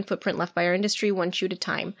carbon footprint left by our industry one shoe at a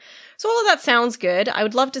time. So all of that sounds good. I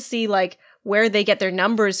would love to see where they get their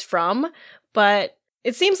numbers from, but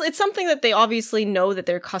it seems it's something that they obviously know that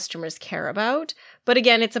their customers care about. But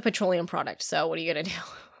again, it's a petroleum product, so what are you going to do?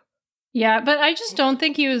 Yeah, but I just don't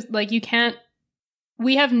think you can't.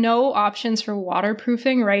 We have no options for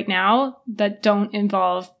waterproofing right now that don't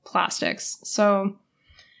involve plastics. So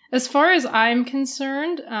as far as I'm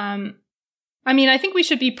concerned, I think we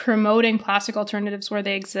should be promoting plastic alternatives where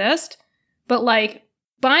they exist, but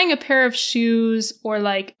buying a pair of shoes or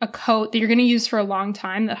a coat that you're going to use for a long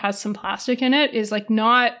time that has some plastic in it is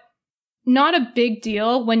not a big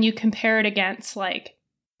deal when you compare it against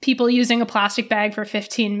people using a plastic bag for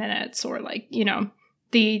 15 minutes or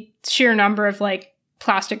the sheer number of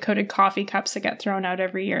plastic coated coffee cups that get thrown out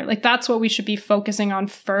every year. That's what we should be focusing on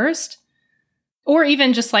first. Or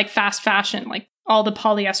even just fast fashion, all the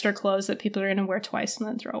polyester clothes that people are going to wear twice and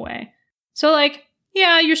then throw away. So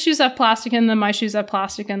yeah, your shoes have plastic in them, my shoes have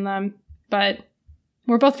plastic in them, but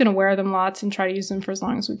we're both going to wear them lots and try to use them for as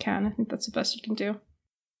long as we can. I think that's the best you can do.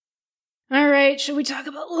 All right, should we talk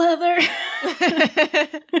about leather?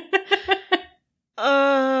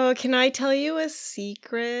 Oh, can I tell you a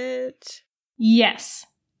secret? Yes.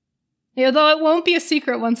 Although it won't be a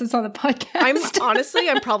secret once it's on the podcast.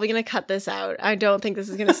 I'm probably going to cut this out. I don't think this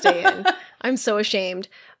is going to stay in. I'm so ashamed.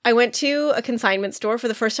 I went to a consignment store for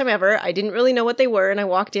the first time ever. I didn't really know what they were, and I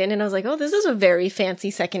walked in and I was like, oh, this is a very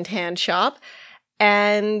fancy secondhand shop.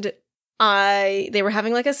 And they were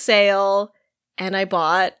having a sale, and I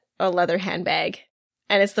bought a leather handbag.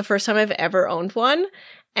 And it's the first time I've ever owned one.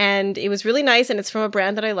 And it was really nice, and it's from a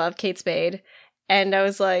brand that I love, Kate Spade. And I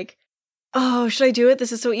was like, oh, should I do it?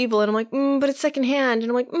 This is so evil. And I'm like, but it's secondhand. And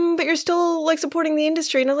I'm like, but you're still supporting the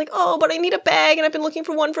industry. And I was like, oh, but I need a bag. And I've been looking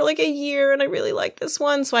for one for a year. And I really like this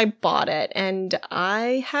one. So I bought it. And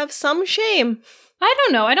I have some shame. I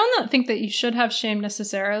don't know. I don't think that you should have shame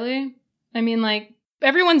necessarily. I mean,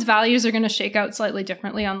 everyone's values are going to shake out slightly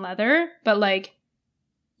differently on leather. But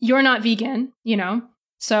you're not vegan,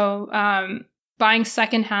 So buying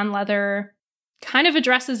secondhand leather kind of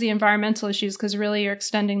addresses the environmental issues because really you're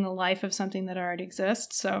extending the life of something that already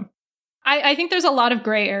exists. So I think there's a lot of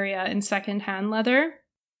gray area in secondhand leather.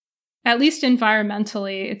 At least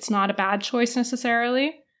environmentally, it's not a bad choice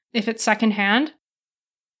necessarily if it's secondhand.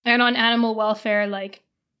 And on animal welfare,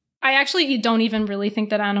 I actually don't even really think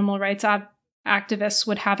that animal rights activists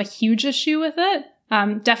would have a huge issue with it.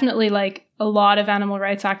 Definitely a lot of animal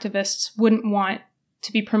rights activists wouldn't want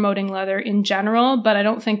to be promoting leather in general, but I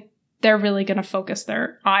don't think they're really going to focus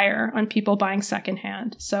their ire on people buying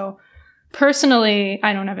secondhand. So personally,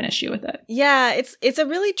 I don't have an issue with it. Yeah, it's a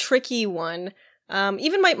really tricky one.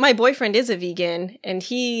 Even my boyfriend is a vegan, and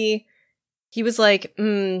he was like,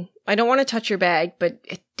 I don't want to touch your bag, but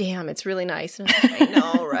damn, it's really nice. And I was like, I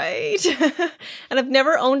know, right? And I've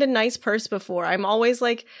never owned a nice purse before. I'm always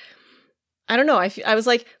I don't know. I was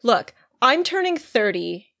like, look, I'm turning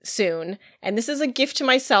 30 soon. And this is a gift to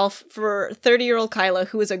myself for 30-year-old Kyla,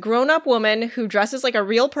 who is a grown-up woman who dresses like a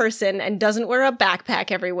real person and doesn't wear a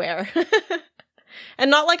backpack everywhere.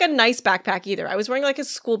 And not like a nice backpack either. I was wearing like a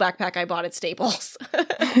school backpack I bought at Staples.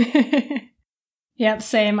 Yep,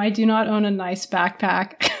 same. I do not own a nice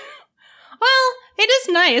backpack. Well, it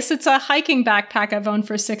is nice. It's a hiking backpack I've owned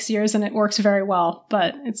for 6 years and it works very well,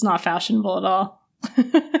 but it's not fashionable at all.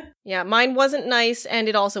 Yeah, mine wasn't nice and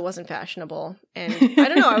it also wasn't fashionable. And I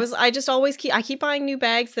don't know, I just always keep buying new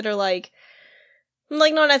bags that are like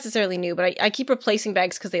not necessarily new, but I keep replacing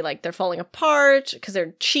bags because they're falling apart, because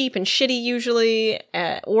they're cheap and shitty usually,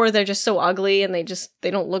 or they're just so ugly and they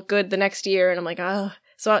don't look good the next year. And I'm like, oh.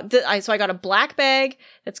 So I got a black bag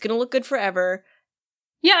that's going to look good forever.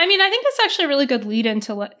 Yeah, I mean, I think that's actually a really good lead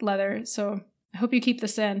into leather, so I hope you keep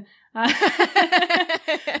this in. But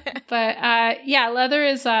yeah, leather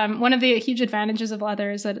is one of the huge advantages of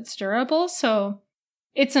leather is that it's durable. So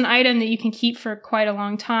it's an item that you can keep for quite a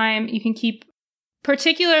long time. You can keep,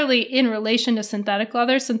 particularly in relation to synthetic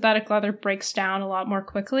leather. Synthetic leather breaks down a lot more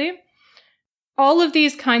quickly. All of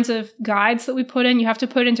these kinds of guides that we put in, you have to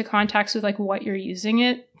put into context with like what you're using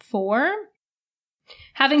it for.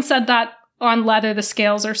 Having said that, on leather, the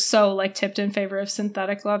scales are so like tipped in favor of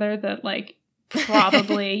synthetic leather that like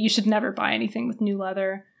probably you should never buy anything with new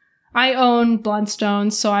leather. I own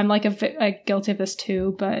Blundstones, so I'm like guilty of this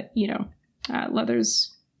too. But you know,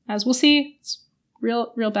 leather's, as we'll see, it's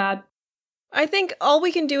real bad. I think all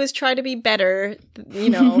we can do is try to be better. You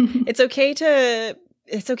know, it's okay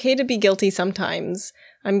to be guilty sometimes.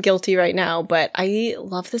 I'm guilty right now, but I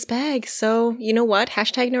love this bag. So you know what?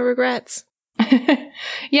 # no regrets.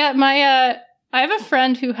 Yeah, I have a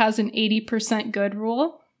friend who has an 80% good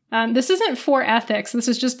rule. This isn't for ethics. This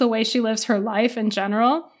is just the way she lives her life in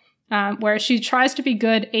general, where she tries to be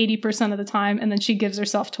good 80% of the time, and then she gives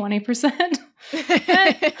herself 20%.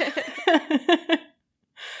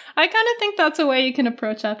 I kind of think that's a way you can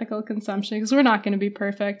approach ethical consumption, because we're not going to be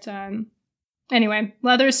perfect. Anyway,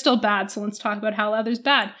 leather is still bad, so let's talk about how leather's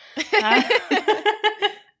bad.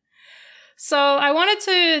 So I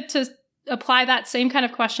wanted to apply that same kind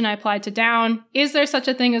of question I applied to down. Is there such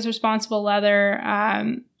a thing as responsible leather,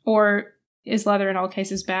 or is leather in all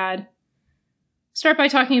cases bad? Start by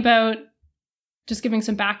talking about just giving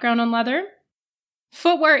some background on leather.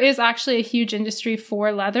 Footwear is actually a huge industry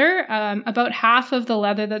for leather. About half of the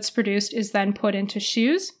leather that's produced is then put into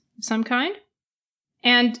shoes of some kind.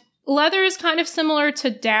 And leather is kind of similar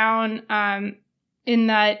to down in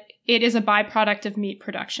that it is a byproduct of meat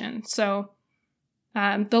production. So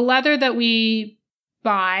the leather that we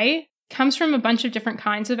buy comes from a bunch of different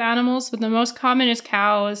kinds of animals, but the most common is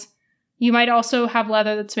cows. You might also have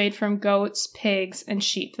leather that's made from goats, pigs, and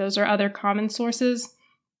sheep. Those are other common sources.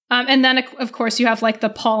 And then, of course, you have like the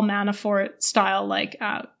Paul Manafort style, like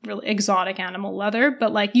really exotic animal leather.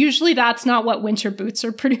 But like usually that's not what winter boots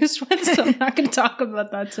are produced with. So I'm not going to talk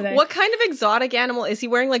about that today. What kind of exotic animal? Is he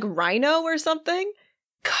wearing like rhino or something?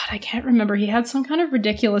 God, I can't remember. He had some kind of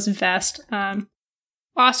ridiculous vest.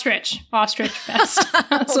 Ostrich vest.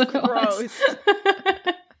 That's what gross.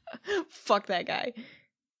 Fuck that guy.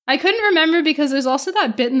 I couldn't remember because there's also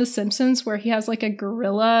that bit in The Simpsons where he has like a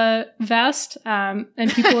gorilla vest, and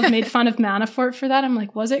people have made fun of Manafort for that. I'm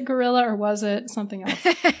like, was it gorilla or was it something else?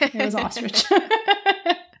 It was ostrich.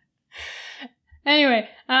 Anyway,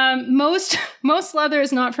 most leather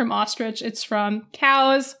is not from ostrich. It's from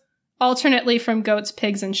cows, alternately from goats,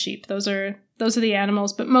 pigs, and sheep. Those are the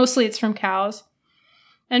animals, but mostly it's from cows.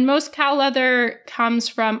 And most cow leather comes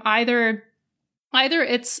from either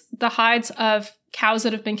it's the hides of cows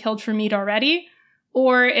that have been killed for meat already,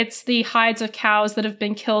 or it's the hides of cows that have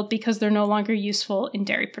been killed because they're no longer useful in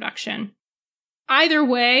dairy production. Either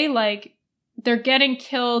way, like, they're getting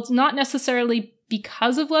killed not necessarily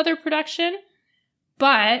because of leather production,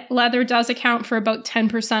 but leather does account for about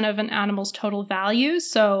 10% of an animal's total value,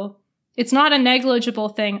 so it's not a negligible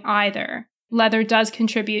thing either. Leather does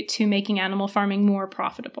contribute to making animal farming more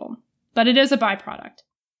profitable, but it is a byproduct.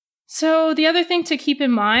 So the other thing to keep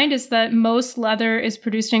in mind is that most leather is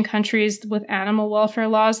produced in countries with animal welfare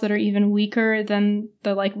laws that are even weaker than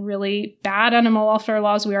the like really bad animal welfare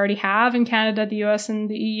laws we already have in Canada, the US, and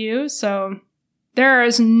the EU. So there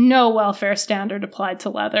is no welfare standard applied to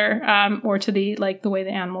leather, or to the way the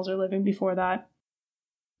animals are living before that.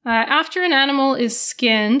 After an animal is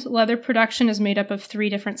skinned, leather production is made up of 3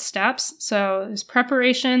 different steps. So there's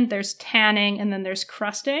preparation, there's tanning, and then there's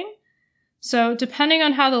crusting. So depending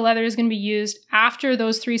on how the leather is going to be used after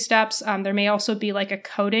those 3 steps, there may also be like a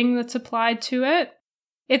coating that's applied to it.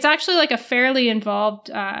 It's actually like a fairly involved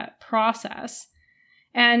process.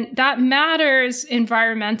 And that matters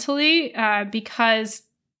environmentally because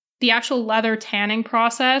the actual leather tanning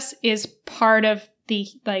process is part of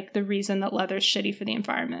the reason that leather is shitty for the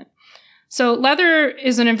environment. So leather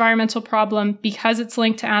is an environmental problem because it's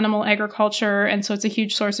linked to animal agriculture, and so it's a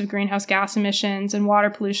huge source of greenhouse gas emissions and water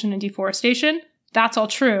pollution and deforestation. That's all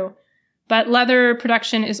true. But leather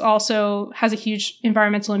production has a huge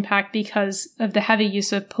environmental impact because of the heavy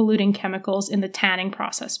use of polluting chemicals in the tanning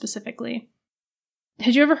process specifically.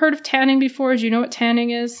 Had you ever heard of tanning before? Do you know what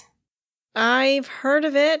tanning is? I've heard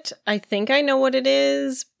of it. I think I know what it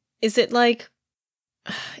is. Does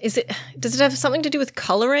it have something to do with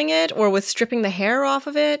coloring it or with stripping the hair off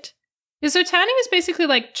of it? Yeah, so tanning is basically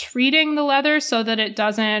like treating the leather so that it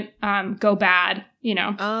doesn't go bad,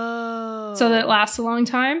 Oh. so that it lasts a long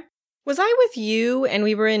time. Was I with you and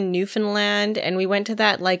we were in Newfoundland and we went to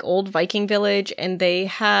that like old Viking village and they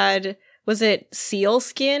had, was it seal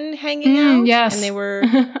skin hanging out? Yes. And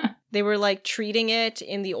they were like treating it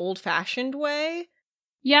in the old fashioned way.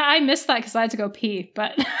 Yeah, I missed that because I had to go pee,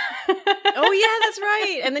 but... Oh yeah, that's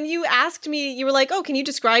right. And then you asked me, you were like, oh, can you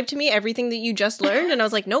describe to me everything that you just learned? And I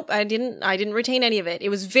was like, nope, I didn't retain any of it. It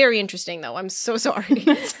was very interesting though. I'm so sorry.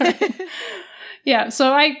 Yeah,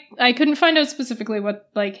 so I couldn't find out specifically what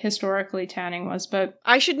like historically tanning was, but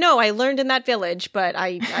I should know. I learned in that village, but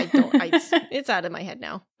I don't. It's out of my head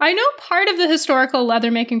now. I know part of the historical leather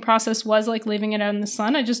making process was like leaving it out in the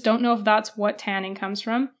sun. I just don't know if that's what tanning comes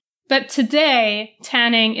from. But today,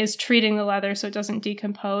 tanning is treating the leather so it doesn't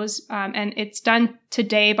decompose, and it's done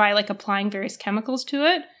today by like applying various chemicals to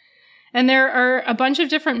it. And there are a bunch of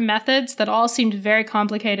different methods that all seemed very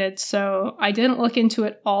complicated, so I didn't look into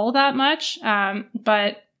it all that much.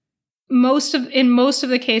 But in most of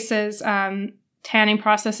the cases, tanning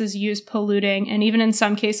processes use polluting and even in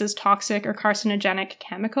some cases toxic or carcinogenic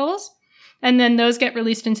chemicals. And then those get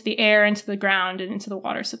released into the air, into the ground, and into the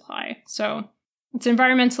water supply. So it's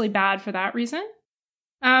environmentally bad for that reason.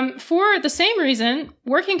 For the same reason,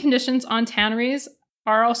 working conditions on tanneries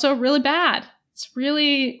are also really bad. It's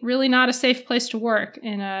really, really not a safe place to work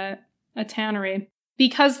in a tannery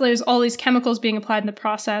because there's all these chemicals being applied in the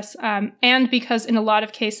process, and because in a lot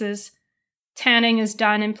of cases, tanning is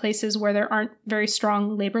done in places where there aren't very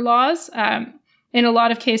strong labor laws. In a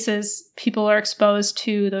lot of cases, people are exposed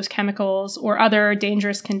to those chemicals or other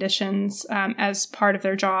dangerous conditions as part of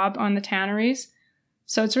their job on the tanneries.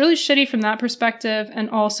 So it's really shitty from that perspective, and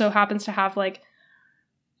also happens to have like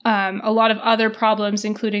a lot of other problems,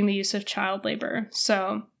 including the use of child labor.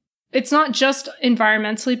 So it's not just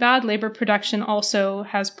environmentally bad. Labor production also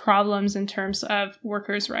has problems in terms of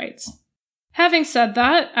workers' rights. Having said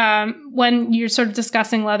that, when you're sort of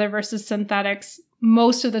discussing leather versus synthetics,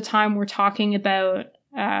 most of the time we're talking about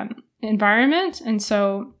environment. And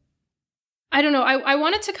so, I don't know, I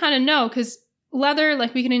wanted to kind of know, because leather,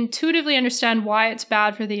 like we can intuitively understand why it's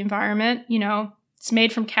bad for the environment. It's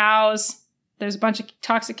made from cows. There's a bunch of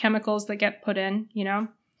toxic chemicals that get put in,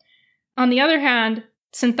 On the other hand,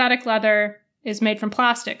 synthetic leather is made from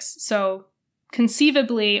plastics, so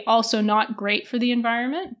conceivably also not great for the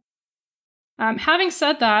environment. Having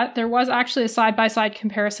said that, there was actually a side-by-side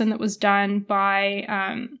comparison that was done by...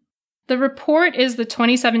 the report is the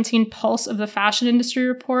 2017 Pulse of the Fashion Industry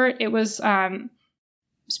report. It was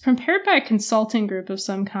prepared by a consulting group of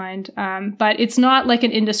some kind, but it's not like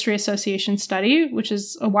an industry association study, which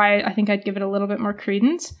is why I think I'd give it a little bit more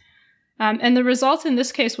credence. And the result in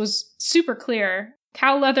this case was super clear.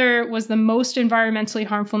 Cow leather was the most environmentally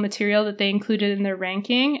harmful material that they included in their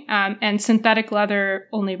ranking, and synthetic leather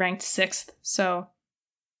only ranked 6th. So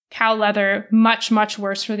cow leather, much, much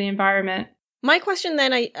worse for the environment. My question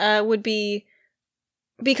then would be,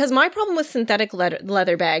 because my problem with synthetic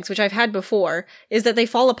leather bags, which I've had before, is that they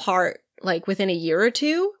fall apart like within a year or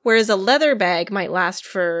two, whereas a leather bag might last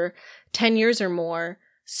for 10 years or more.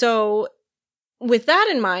 So with that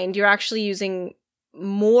in mind, you're actually using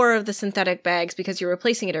more of the synthetic bags because you're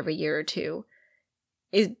replacing it every year or two.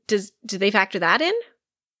 Do they factor that in?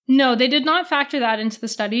 No, they did not factor that into the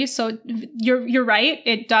study. So you're right.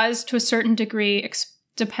 It does to a certain degree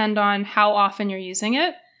depend on how often you're using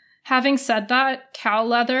it. Having said that, cow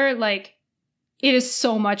leather, like, it is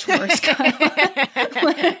so much worse.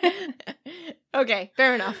 Okay,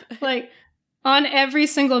 fair enough. Like, on every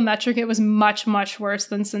single metric, it was much, much worse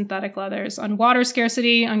than synthetic leathers. On water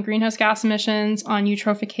scarcity, on greenhouse gas emissions, on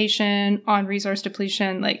eutrophication, on resource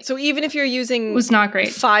depletion. Like, so even if you're using was not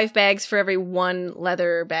great. 5 bags for every 1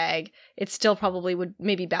 leather bag, it still probably would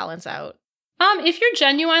maybe balance out. If you're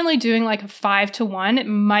genuinely doing like a 5-to-1, it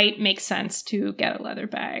might make sense to get a leather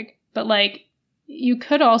bag. But like, you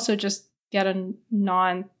could also just get a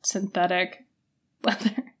non-synthetic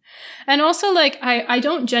leather. And also, like, I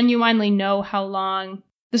don't genuinely know how long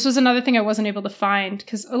This was another thing I wasn't able to find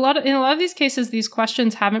because in a lot of these cases, these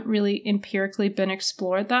questions haven't really empirically been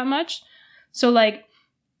explored that much. So like,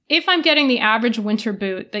 if I'm getting the average winter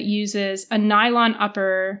boot that uses a nylon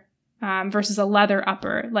upper versus a leather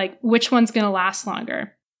upper, like which one's going to last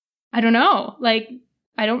longer? I don't know. Like,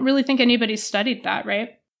 I don't really think anybody's studied that,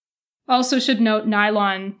 right? Also should note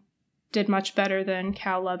nylon did much better than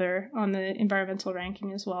cow leather on the environmental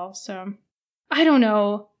ranking as well. So I don't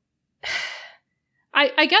know.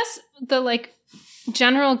 I guess the like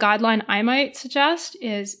general guideline I might suggest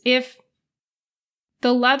is if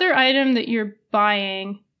the leather item that you're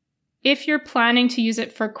buying, if you're planning to use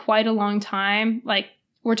it for quite a long time, like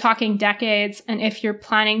we're talking decades, and if you're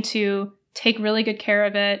planning to take really good care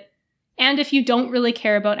of it, and if you don't really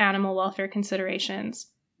care about animal welfare considerations,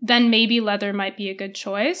 then maybe leather might be a good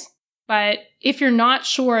choice. But if you're not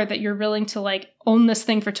sure that you're willing to like own this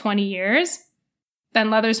thing for 20 years, then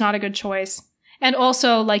leather's not a good choice. And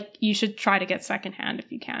also, like, you should try to get secondhand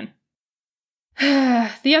if you can.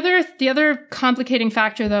 The other complicating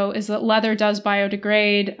factor, though, is that leather does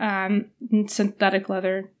biodegrade. Synthetic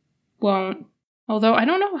leather won't. Although I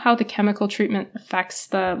don't know how the chemical treatment affects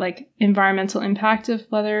the like environmental impact of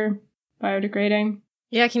leather biodegrading.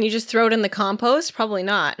 Yeah, can you just throw it in the compost? Probably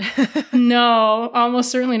not. No, almost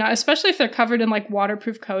certainly not. Especially if they're covered in like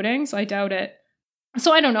waterproof coatings. I doubt it.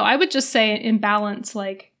 So I don't know. I would just say in balance,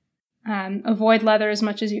 like, avoid leather as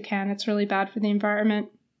much as you can. It's really bad for the environment.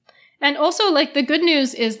 And also, like, the good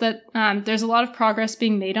news is that there's a lot of progress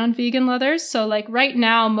being made on vegan leathers. So, like, right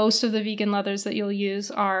now, most of the vegan leathers that you'll use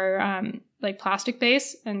are, like,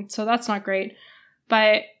 plastic-based. And so that's not great.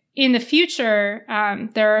 But in the future,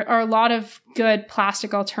 there are a lot of good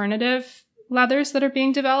plastic alternative leathers that are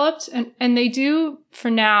being developed. And they do, for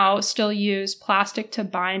now, still use plastic to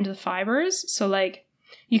bind the fibers. So, like,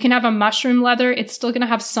 you can have a mushroom leather. It's still going to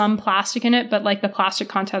have some plastic in it, but like the plastic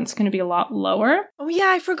content's going to be a lot lower. Oh yeah,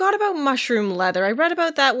 I forgot about mushroom leather. I read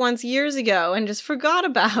about that once years ago and just forgot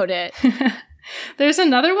about it. There's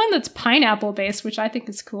another one that's pineapple based, which I think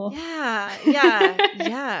is cool.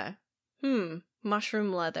 Yeah.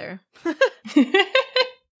 Mushroom leather.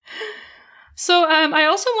 So I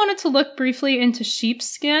also wanted to look briefly into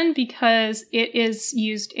sheepskin because it is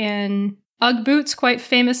used in Ugg boots quite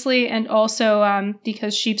famously, and also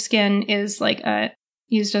because sheepskin is like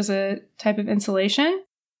used as a type of insulation.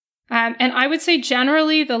 And I would say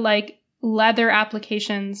generally the like leather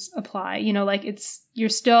applications apply. You know, like you're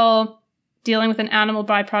still dealing with an animal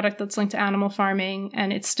byproduct that's linked to animal farming,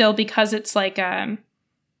 and it's still, because it's like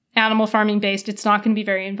animal farming based, it's not going to be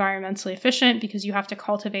very environmentally efficient because you have to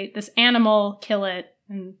cultivate this animal, kill it,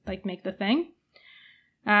 and like make the thing.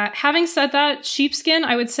 Having said that, sheepskin,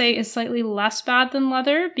 I would say, is slightly less bad than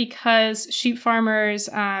leather because sheep farmers,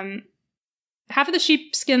 half of the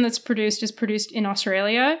sheepskin that's produced is produced in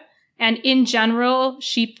Australia. And in general,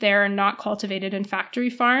 sheep there are not cultivated in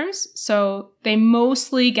factory farms. So they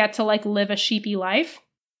mostly get to like live a sheepy life.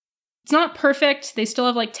 It's not perfect. They still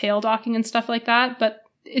have like tail docking and stuff like that, but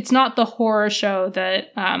it's not the horror show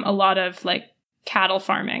that a lot of like cattle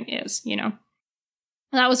farming is, you know?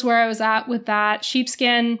 That was where I was at with that.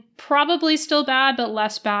 Sheepskin, probably still bad, but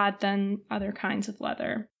less bad than other kinds of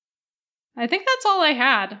leather. I think that's all I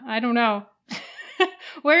had. I don't know.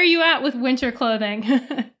 Where are you at with winter clothing?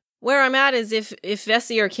 Where I'm at is if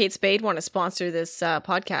Vessi or Kate Spade want to sponsor this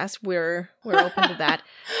podcast, we're open to that.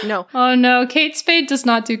 No. Oh no, Kate Spade does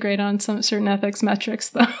not do great on some certain ethics metrics,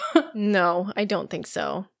 though. No, I don't think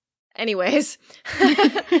so. Anyways.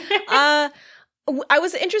 I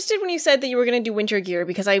was interested when you said that you were going to do winter gear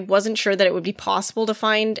because I wasn't sure that it would be possible to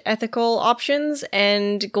find ethical options.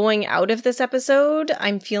 And going out of this episode,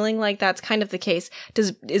 I'm feeling like that's kind of the case.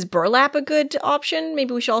 Is burlap a good option?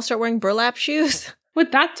 Maybe we should all start wearing burlap shoes.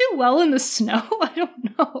 Would that do well in the snow? I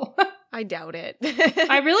don't know. I doubt it.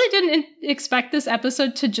 I really didn't expect this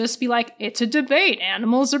episode to just be like, it's a debate.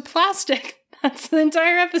 Animals are plastic. That's the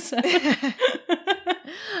entire episode.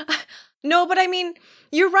 No, but I mean,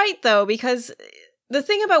 you're right, though, because the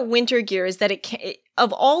thing about winter gear is that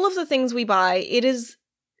of all of the things we buy, it is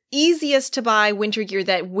easiest to buy winter gear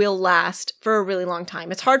that will last for a really long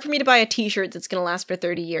time. It's hard for me to buy a t-shirt that's going to last for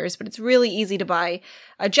 30 years, but it's really easy to buy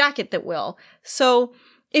a jacket that will. So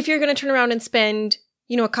if you're going to turn around and spend,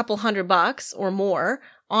 a couple $100 or more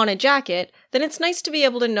on a jacket, then it's nice to be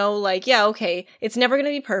able to know, like, yeah, okay, it's never going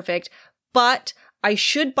to be perfect, but I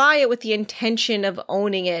should buy it with the intention of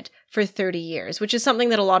owning it for 30 years, which is something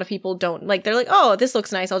that a lot of people don't like. They're like, oh, this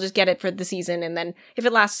looks nice. I'll just get it for the season. And then if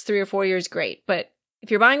it lasts 3 or 4 years, great. But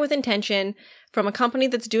if you're buying with intention from a company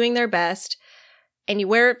that's doing their best, and you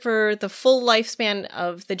wear it for the full lifespan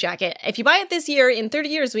of the jacket. If you buy it this year, in 30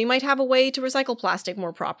 years, we might have a way to recycle plastic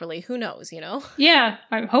more properly. Who knows, you know? Yeah,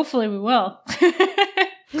 hopefully we will.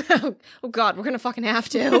 Oh God, we're gonna fucking have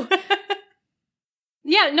to.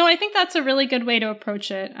 Yeah, no, I think that's a really good way to approach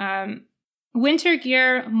it. Winter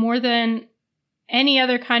gear, more than any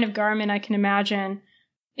other kind of garment I can imagine,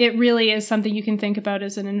 it really is something you can think about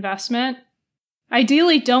as an investment.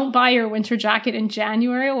 Ideally, don't buy your winter jacket in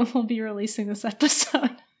January when we'll be releasing this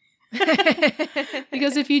episode.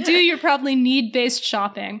 Because if you do, you're probably need-based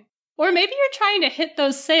shopping. Or maybe you're trying to hit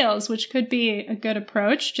those sales, which could be a good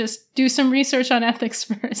approach. Just do some research on ethics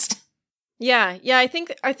first. Yeah, I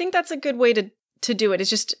think that's a good way to do it, is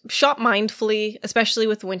just shop mindfully, especially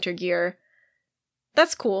with winter gear.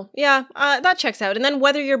 That's cool. Yeah, that checks out. And then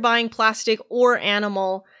whether you're buying plastic or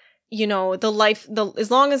animal, you know, as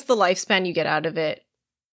long as the lifespan you get out of it,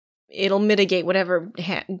 it'll mitigate whatever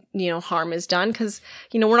harm is done. Because,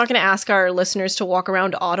 you know, we're not going to ask our listeners to walk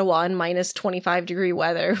around Ottawa in minus 25 degree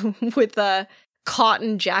weather with a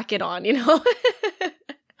cotton jacket on, you know?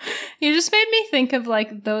 You just made me think of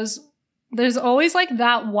like those. There's always like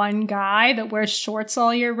that one guy that wears shorts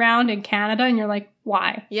all year round in Canada, and you're like,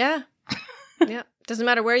 why? Yeah. Yeah. Doesn't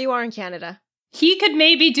matter where you are in Canada. He could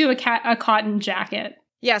maybe do a cotton jacket.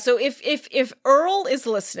 Yeah, so if Earl is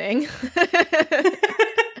listening,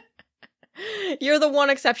 you're the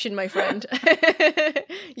one exception, my friend.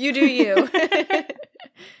 You do you.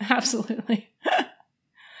 Absolutely.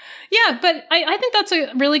 Yeah, but I think that's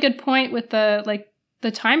a really good point with the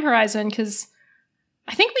time horizon, because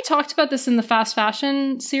I think we talked about this in the fast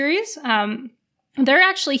fashion series. There are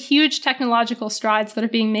actually huge technological strides that are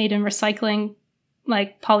being made in recycling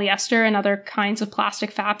like polyester and other kinds of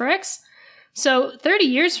plastic fabrics. So 30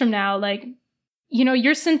 years from now, like, you know,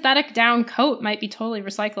 your synthetic down coat might be totally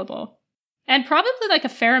recyclable. And probably like a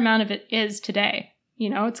fair amount of it is today.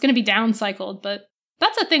 You know, it's going to be downcycled, but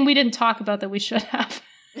that's a thing we didn't talk about that we should have.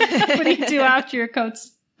 What do you do after your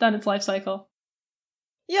coat's done its life cycle?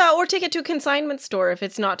 Yeah, or take it to a consignment store if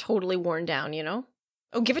it's not totally worn down, you know?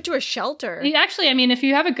 Oh, give it to a shelter. Actually, I mean, if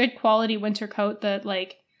you have a good quality winter coat that,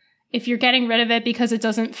 like, if you're getting rid of it because it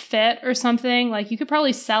doesn't fit or something, like, you could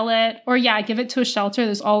probably sell it. Or, yeah, give it to a shelter.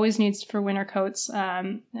 There's always needs for winter coats,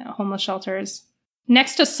 homeless shelters.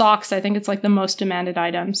 Next to socks, I think it's, like, the most demanded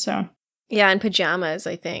item, so. Yeah, and pajamas,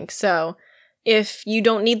 I think. So if you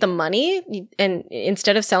don't need the money, and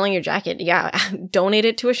instead of selling your jacket, yeah, donate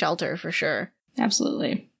it to a shelter for sure.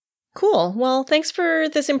 Absolutely. Cool. Well, thanks for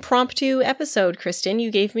this impromptu episode, Kristen.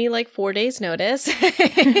 You gave me like 4 days notice.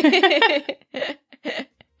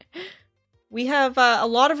 We have a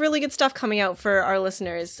lot of really good stuff coming out for our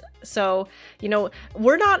listeners. So, you know,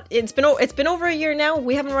 it's been over a year now.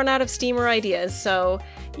 We haven't run out of steam or ideas. So,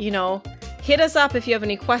 you know, hit us up if you have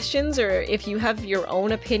any questions or if you have your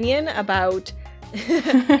own opinion about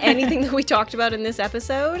anything that we talked about in this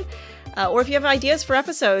episode. Or if you have ideas for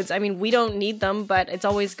episodes. I mean, we don't need them, but it's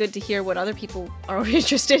always good to hear what other people are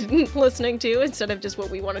interested in listening to instead of just what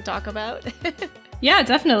we want to talk about. Yeah,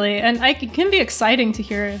 definitely. And it can be exciting to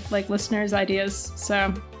hear, like, listeners' ideas.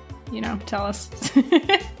 So, you know, tell us.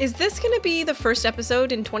 Is this going to be the first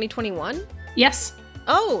episode in 2021? Yes.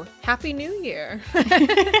 Oh, Happy New Year.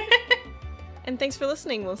 And thanks for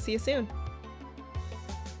listening. We'll see you soon.